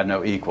Rivers had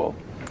no equal.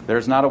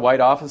 There's not a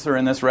white officer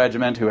in this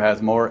regiment who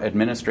has more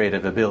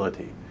administrative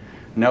ability.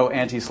 No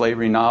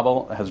anti-slavery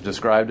novel has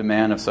described a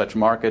man of such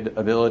marked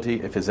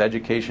ability. If his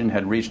education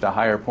had reached a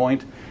higher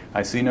point,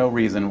 I see no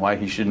reason why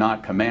he should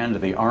not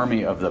command the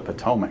Army of the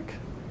Potomac.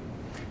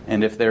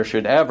 And if there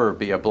should ever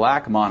be a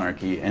black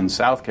monarchy in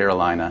South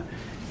Carolina,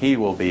 he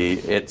will be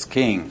its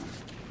king.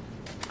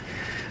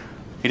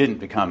 He didn't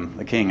become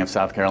the king of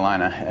South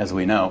Carolina, as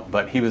we know,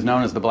 but he was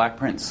known as the Black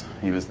Prince.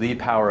 He was the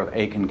power of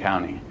Aiken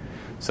County.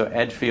 So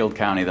Edgefield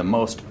County, the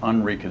most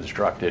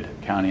unreconstructed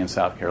county in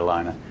South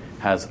Carolina,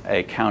 has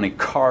a county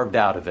carved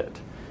out of it.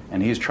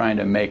 And he's trying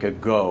to make a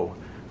go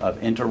of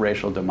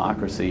interracial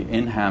democracy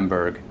in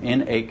Hamburg,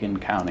 in Aiken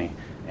County,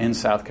 in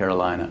South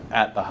Carolina,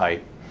 at the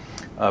height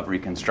of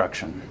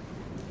Reconstruction.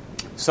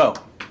 So,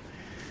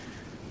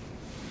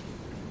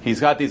 he's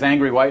got these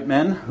angry white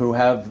men who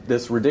have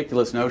this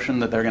ridiculous notion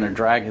that they're going to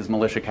drag his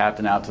militia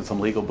captain out to some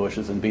legal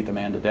bushes and beat the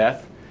man to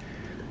death.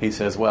 He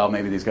says, well,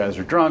 maybe these guys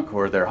are drunk,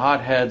 or they're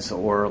hotheads,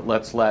 or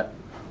let's let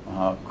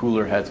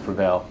cooler heads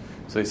prevail.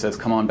 So he says,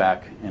 come on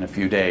back in a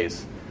few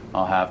days.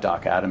 I'll have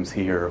Doc Adams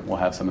here. We'll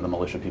have some of the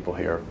militia people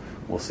here.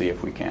 We'll see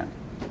if we can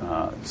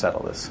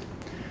settle this.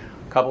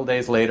 A couple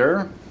days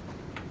later,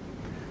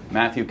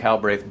 Matthew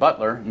Calbraith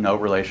Butler, no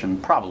relation,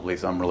 probably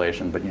some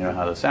relation, but you know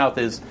how the South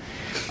is,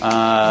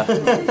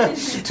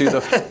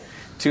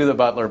 to the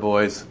Butler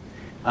boys,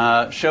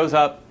 shows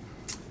up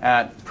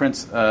at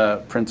Prince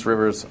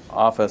Rivers'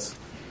 office.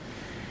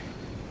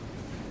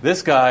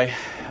 This guy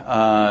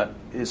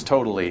is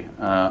totally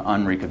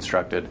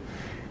unreconstructed.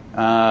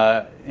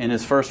 In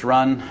his first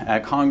run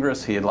at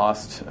Congress, he had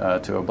lost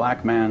to a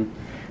black man.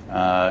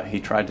 He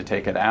tried to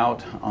take it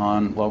out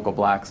on local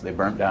blacks. They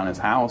burnt down his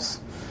house.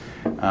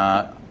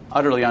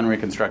 Utterly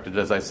unreconstructed,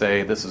 as I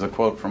say. This is a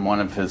quote from one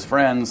of his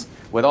friends.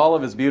 With all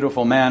of his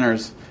beautiful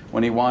manners,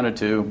 when he wanted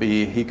to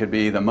be, he could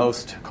be the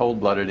most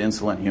cold-blooded,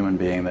 insolent human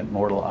being that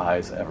mortal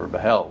eyes ever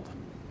beheld.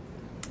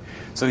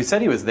 So he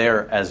said he was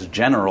there as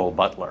General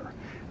Butler.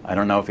 I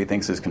don't know if he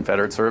thinks his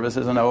Confederate service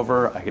isn't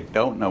over. I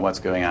don't know what's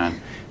going on.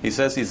 He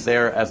says he's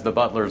there as the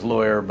Butler's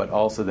lawyer, but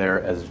also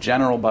there as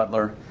General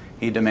Butler.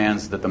 He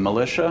demands that the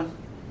militia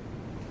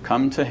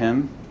come to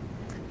him,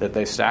 that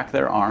they stack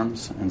their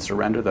arms and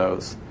surrender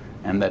those,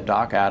 and that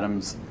Doc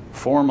Adams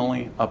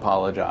formally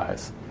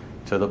apologize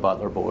to the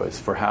Butler boys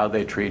for how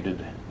they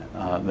treated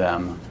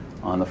them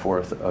on the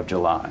 4th of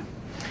July.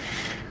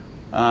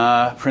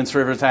 Prince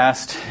Rivers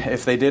asked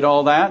if they did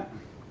all that,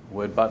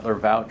 would Butler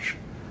vouch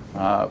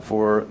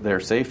for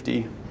their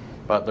safety?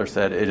 Butler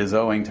said it is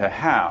owing to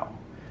how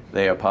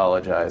they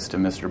apologized to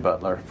Mr.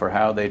 Butler for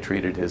how they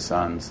treated his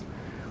sons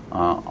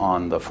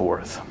on the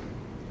 4th.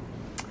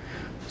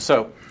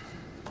 So,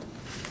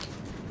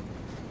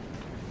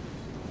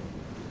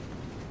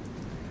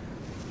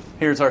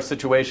 here's our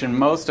situation.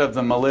 Most of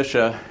the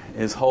militia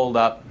is holed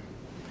up.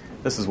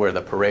 This is where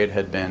the parade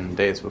had been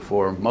days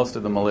before. Most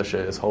of the militia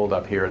is holed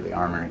up here at the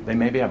armory. They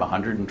maybe have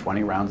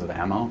 120 rounds of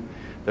ammo.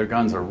 Their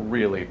guns are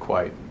really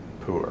quite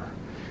poor.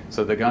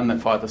 So the gun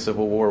that fought the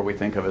Civil War we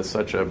think of as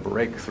such a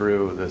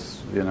breakthrough,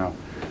 this,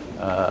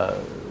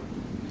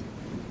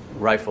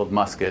 rifled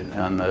musket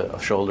on the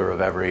shoulder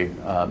of every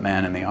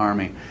man in the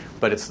army,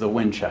 but it's the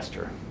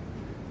Winchester.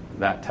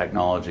 That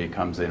technology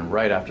comes in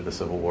right after the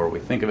Civil War. We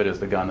think of it as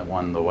the gun that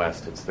won the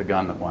West. It's the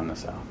gun that won the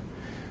South.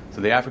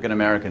 So the African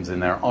Americans in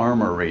their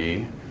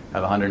armory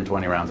have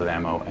 120 rounds of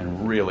ammo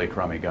and really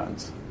crummy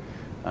guns.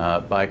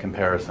 By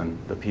comparison,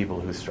 the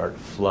people who start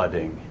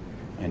flooding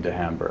into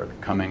Hamburg,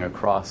 coming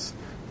across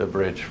the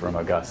bridge from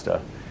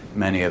Augusta,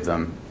 many of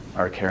them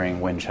are carrying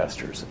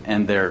Winchesters.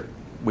 And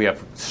we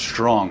have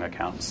strong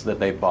accounts that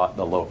they bought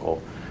the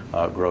local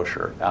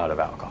grocer out of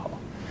alcohol.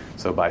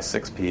 So by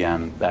 6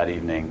 p.m. that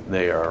evening,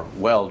 they are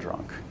well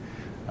drunk.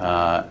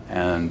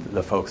 And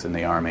the folks in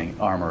the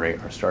armory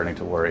are starting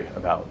to worry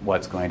about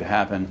what's going to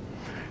happen.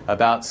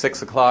 About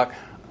 6 o'clock,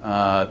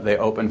 they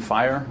open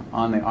fire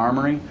on the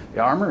armory.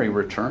 The armory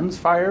returns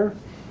fire.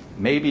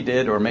 Maybe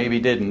did or maybe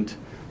didn't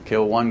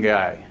kill one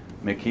guy,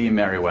 McKee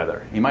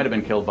Merriweather. He might have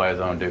been killed by his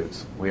own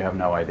dudes. We have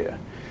no idea.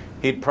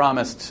 He'd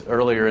promised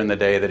earlier in the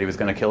day that he was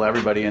going to kill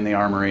everybody in the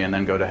armory and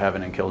then go to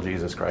heaven and kill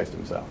Jesus Christ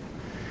himself.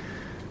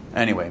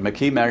 Anyway,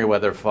 McKee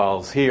Merriweather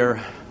falls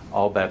here.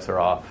 All bets are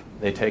off.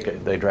 They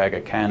drag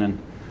a cannon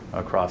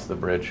across the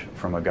bridge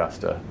from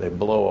Augusta. They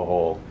blow a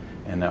hole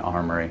in the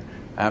armory.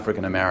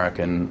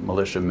 African-American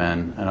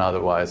militiamen and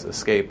otherwise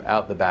escape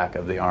out the back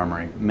of the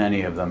armory.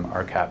 Many of them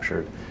are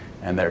captured,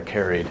 and they're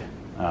carried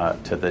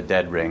to the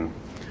dead ring,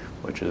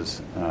 which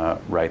is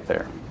right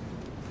there.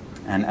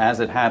 And as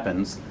it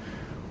happens,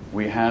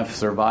 we have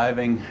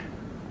surviving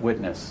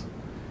witness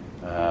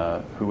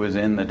who was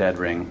in the dead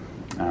ring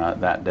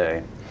that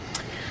day.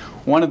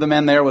 One of the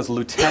men there was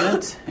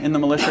lieutenant in the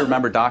militia.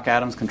 Remember, Doc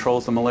Adams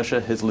controls the militia.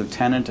 His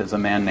lieutenant is a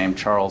man named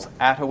Charles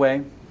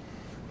Attaway.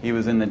 He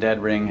was in the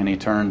dead ring, and he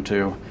turned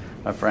to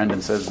a friend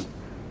and says,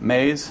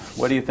 "Mays,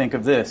 what do you think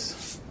of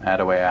this?"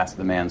 Attaway asked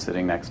the man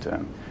sitting next to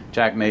him.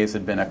 Jack Mays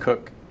had been a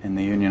cook in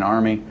the Union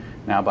Army.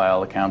 Now, by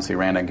all accounts, he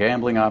ran a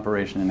gambling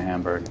operation in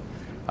Hamburg.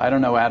 "I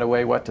don't know,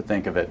 Attaway, what to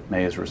think of it,"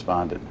 Mays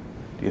responded.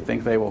 "Do you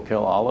think they will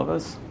kill all of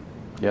us?"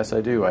 "Yes,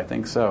 I do. I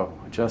think so.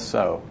 Just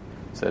so,"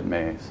 said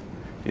Mays.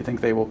 "Do you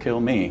think they will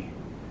kill me?"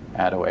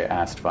 Attaway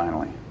asked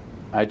finally.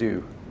 "I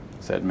do,"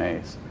 said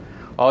Mays.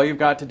 "All you've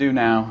got to do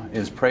now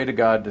is pray to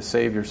God to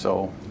save your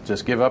soul.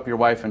 Just give up your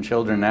wife and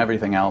children and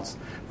everything else,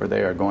 for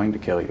they are going to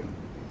kill you."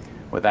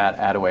 With that,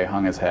 Attaway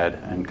hung his head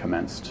and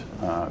commenced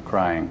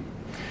crying.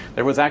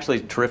 There was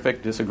actually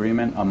terrific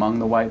disagreement among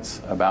the whites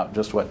about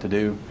just what to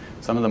do.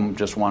 Some of them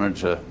just wanted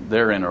to,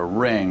 they're in a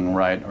ring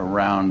right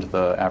around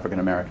the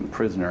African-American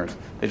prisoners.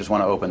 They just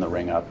want to open the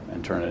ring up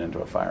and turn it into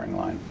a firing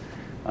line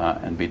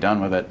and be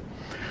done with it.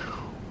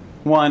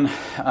 One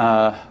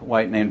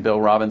white named Bill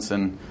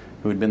Robinson,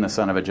 who had been the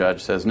son of a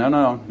judge, says,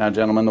 no, now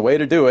gentlemen, the way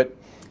to do it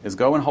is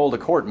go and hold a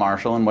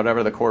court-martial, and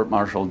whatever the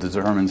court-martial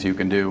determines you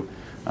can do,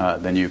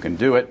 then you can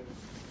do it.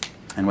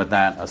 And with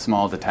that, a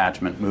small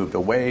detachment moved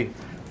away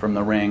from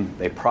the ring.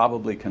 They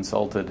probably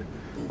consulted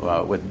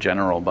with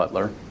General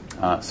Butler.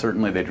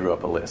 Certainly they drew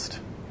up a list.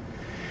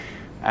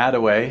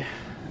 Attaway,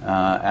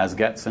 as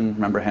Getson,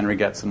 remember Henry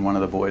Getson, one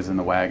of the boys in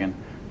the wagon,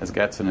 as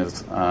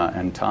Getson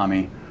and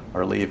Tommy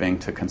are leaving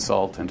to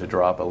consult and to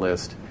draw up a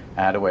list,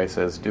 Attaway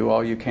says, "Do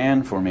all you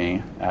can for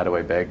me,"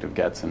 Attaway begged of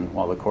Getson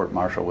while the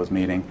court-martial was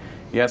meeting.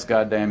 "Yes,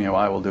 goddamn you,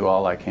 I will do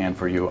all I can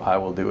for you. I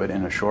will do it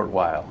in a short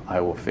while.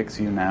 I will fix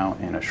you now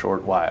in a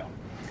short while."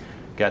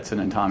 Getson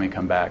and Tommy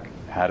come back.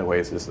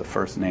 Attaway's is the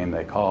first name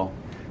they call.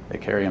 They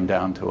carry him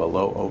down to a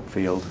low oak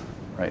field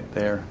right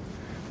there,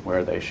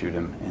 where they shoot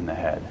him in the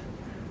head.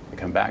 They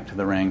come back to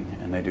the ring,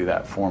 and they do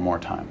that 4 more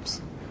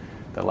times.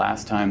 The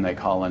last time they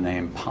call a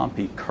name,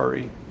 Pompey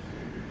Curry.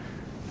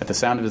 At the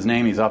sound of his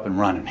name, he's up and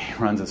running. He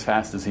runs as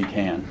fast as he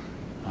can.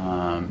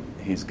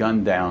 He's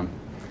gunned down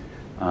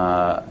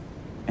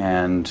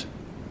and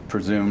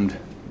presumed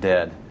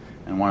dead.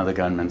 And one of the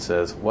gunmen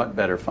says, "What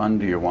better fun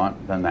do you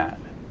want than that?"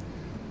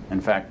 In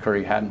fact,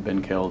 Curry hadn't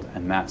been killed,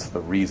 and that's the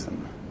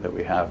reason that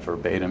we have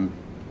verbatim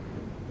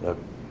the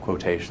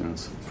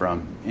quotations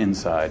from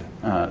inside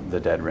the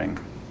dead ring.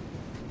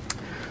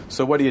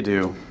 So what do you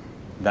do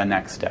the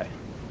next day?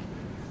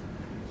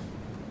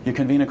 You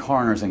convene a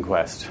coroner's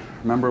inquest.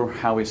 Remember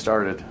how we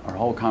started our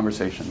whole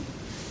conversation,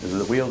 is that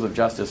the wheels of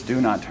justice do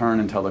not turn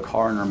until the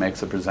coroner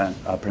makes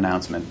a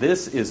pronouncement.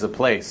 This is a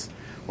place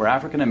where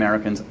African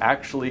Americans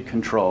actually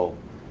control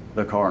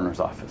the coroner's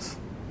office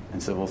in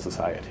civil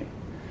society.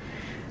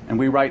 And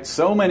we write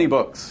so many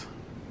books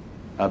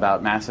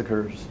about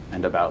massacres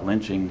and about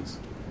lynchings.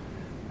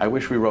 I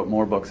wish we wrote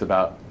more books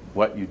about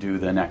what you do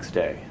the next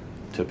day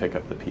to pick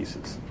up the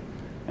pieces.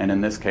 And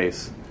in this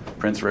case,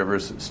 Prince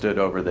Rivers stood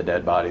over the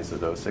dead bodies of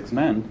those 6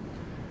 men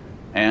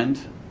and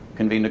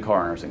convened a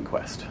coroner's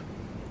inquest,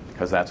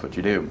 because that's what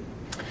you do.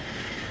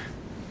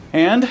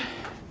 And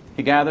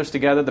he gathers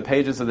together the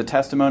pages of the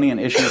testimony and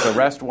issues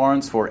arrest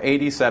warrants for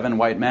 87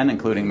 white men,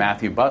 including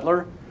Matthew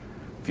Butler,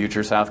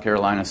 future South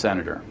Carolina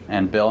senator,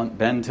 and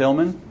Ben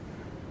Tillman,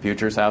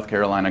 future South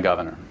Carolina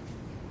governor.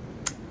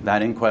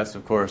 That inquest,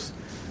 of course,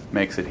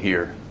 makes it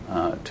here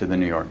to the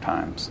New York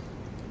Times.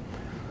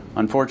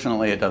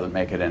 Unfortunately, it doesn't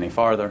make it any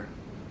farther.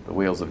 The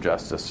wheels of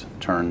justice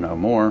turn no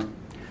more.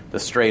 The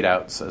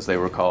straight-outs, as they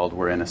were called,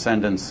 were in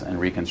ascendance, and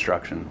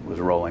Reconstruction was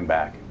rolling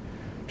back.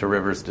 To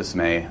Rivers'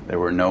 dismay, there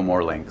were no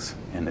more links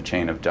in the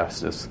chain of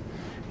justice.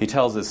 He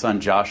tells his son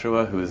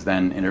Joshua, who was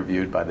then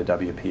interviewed by the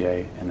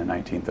WPA in the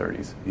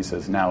 1930s, he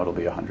says, now it'll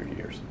be 100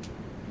 years.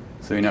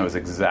 So he knows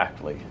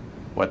exactly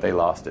what they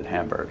lost at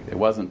Hamburg. It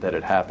wasn't that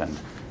it happened.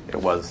 It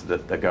was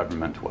that the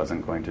government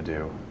wasn't going to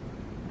do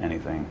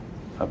anything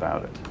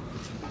about it.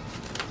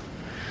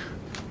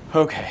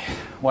 Okay,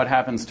 what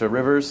happens to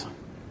Rivers?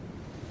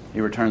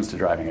 He returns to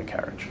driving a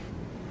carriage.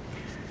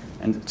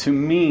 And to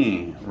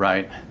me,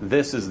 right,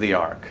 this is the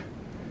arc.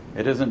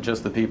 It isn't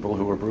just the people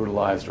who were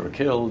brutalized or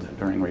killed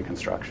during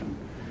Reconstruction.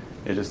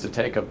 It is to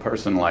take a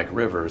person like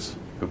Rivers,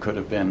 who could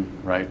have been,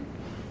 right,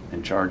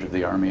 in charge of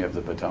the Army of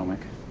the Potomac,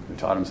 who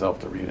taught himself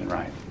to read and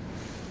write,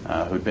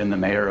 who'd been the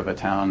mayor of a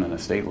town and a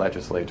state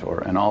legislator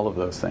and all of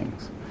those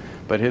things.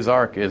 But his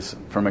arc is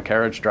from a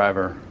carriage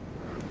driver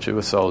to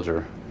a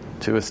soldier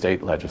to a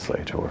state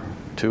legislator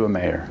to a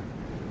mayor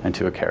and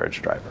to a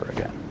carriage driver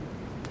again,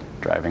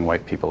 driving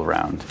white people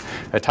around.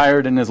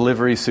 Attired in his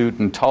livery suit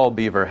and tall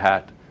beaver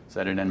hat,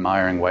 said an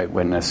admiring white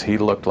witness, "He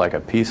looked like a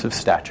piece of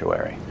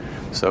statuary.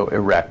 So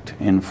erect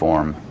in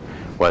form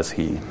was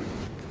he."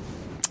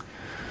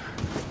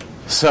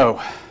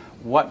 So,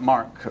 what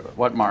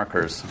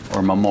markers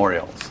or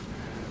memorials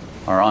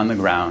are on the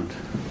ground?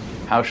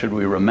 How should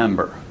we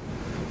remember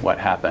what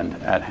happened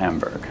at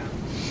Hamburg?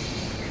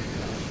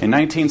 In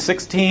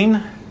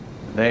 1916,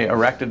 they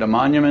erected a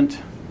monument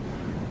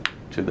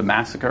to the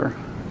massacre,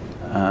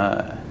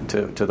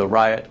 to the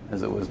riot,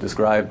 as it was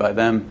described by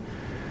them,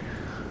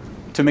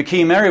 to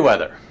McKee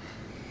Merriweather,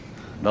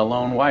 the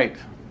lone white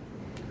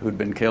who'd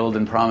been killed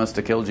and promised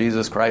to kill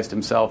Jesus Christ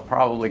himself,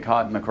 probably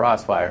caught in the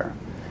crossfire.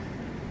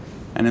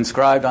 And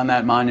inscribed on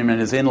that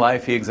monument is, "In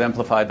life he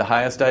exemplified the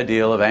highest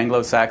ideal of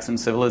Anglo-Saxon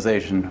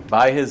civilization.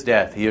 By his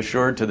death he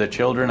assured to the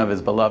children of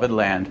his beloved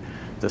land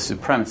the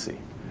supremacy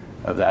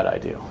of that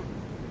ideal,"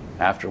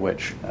 after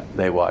which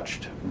they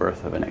watched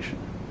Birth of a Nation.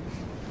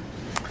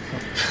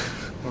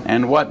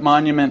 And what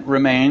monument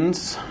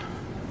remains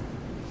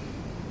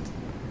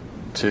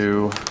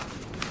to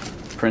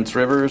Prince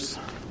Rivers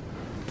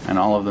and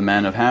all of the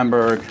men of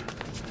Hamburg?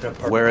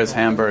 Where is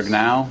Hamburg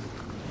now?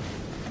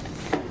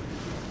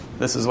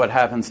 This is what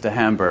happens to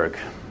Hamburg.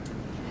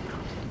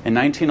 In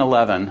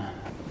 1911,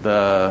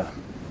 the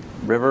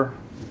river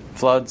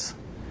floods,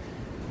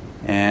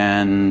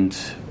 and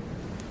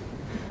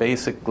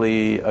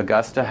basically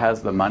Augusta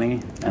has the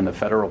money and the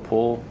federal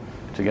pool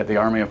to get the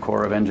Army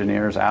Corps of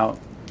Engineers out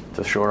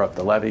to shore up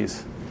the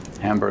levees.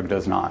 Hamburg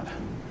does not.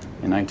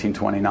 In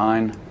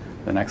 1929,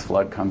 the next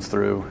flood comes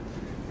through.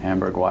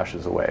 Hamburg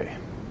washes away.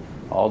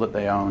 All that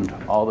they owned,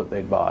 all that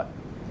they'd bought,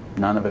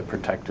 none of it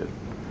protected.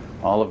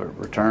 All of it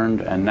returned,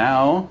 and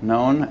now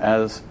known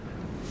as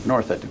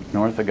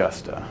North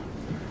Augusta.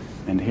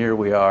 And here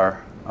we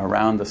are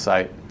around the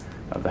site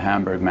of the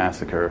Hamburg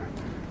massacre.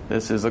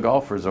 This is a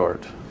golf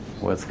resort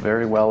with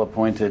very well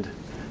appointed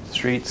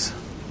streets,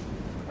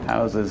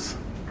 houses,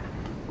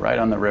 right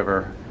on the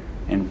river,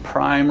 in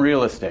prime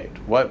real estate.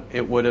 What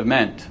it would have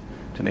meant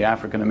to the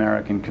African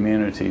American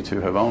community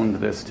to have owned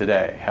this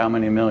today. How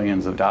many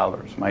millions of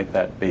dollars might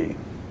that be?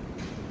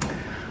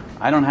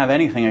 I don't have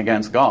anything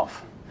against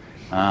golf.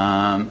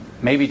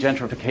 Maybe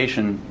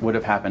gentrification would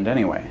have happened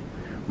anyway.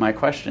 My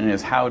question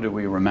is, how do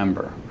we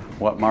remember?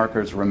 What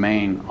markers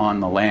remain on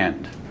the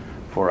land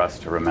for us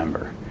to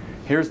remember?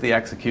 Here's the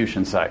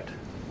execution site.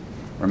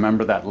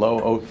 Remember that low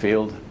oat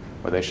field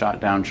where they shot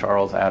down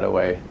Charles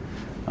Attaway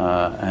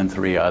and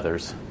 3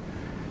 others?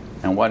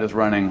 And what is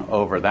running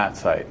over that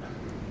site?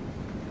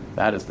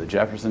 That is the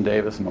Jefferson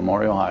Davis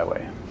Memorial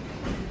Highway.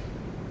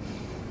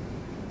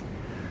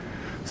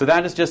 So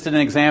that is just an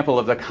example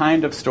of the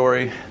kind of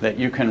story that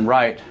you can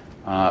write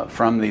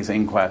from these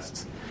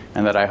inquests,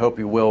 and that I hope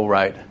you will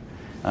write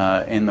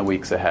in the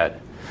weeks ahead.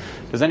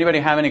 Does anybody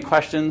have any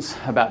questions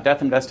about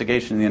death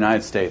investigation in the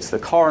United States, the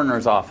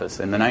coroner's office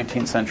in the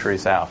 19th century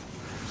South,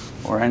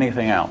 or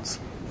anything else?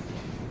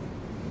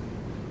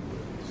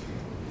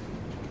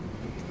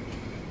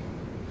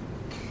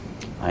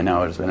 I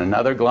know, it's been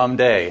another glum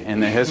day in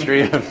the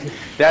history of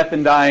death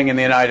and dying in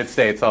the United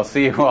States. I'll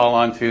see you all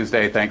on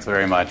Tuesday. Thanks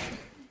very much.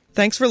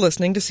 Thanks for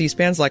listening to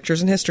C-SPAN's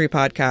Lectures in History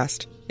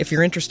podcast. If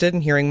you're interested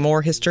in hearing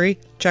more history,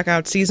 check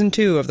out Season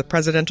 2 of the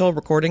Presidential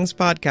Recordings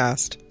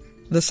podcast.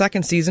 The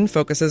second season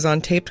focuses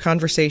on taped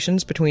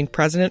conversations between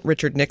President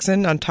Richard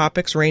Nixon on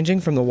topics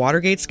ranging from the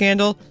Watergate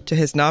scandal to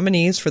his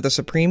nominees for the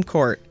Supreme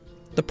Court.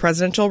 The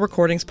Presidential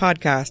Recordings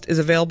podcast is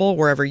available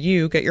wherever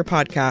you get your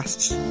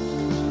podcasts.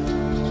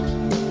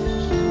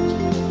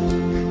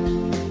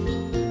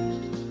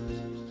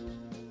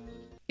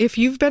 If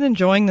you've been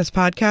enjoying this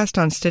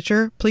podcast on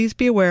Stitcher, please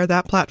be aware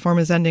that platform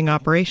is ending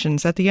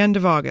operations at the end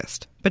of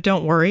August. But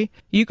don't worry,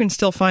 you can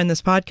still find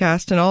this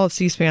podcast and all of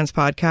C-SPAN's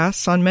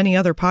podcasts on many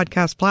other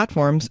podcast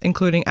platforms,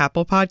 including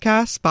Apple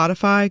Podcasts,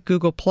 Spotify,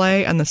 Google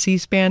Play, and the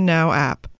C-SPAN Now app.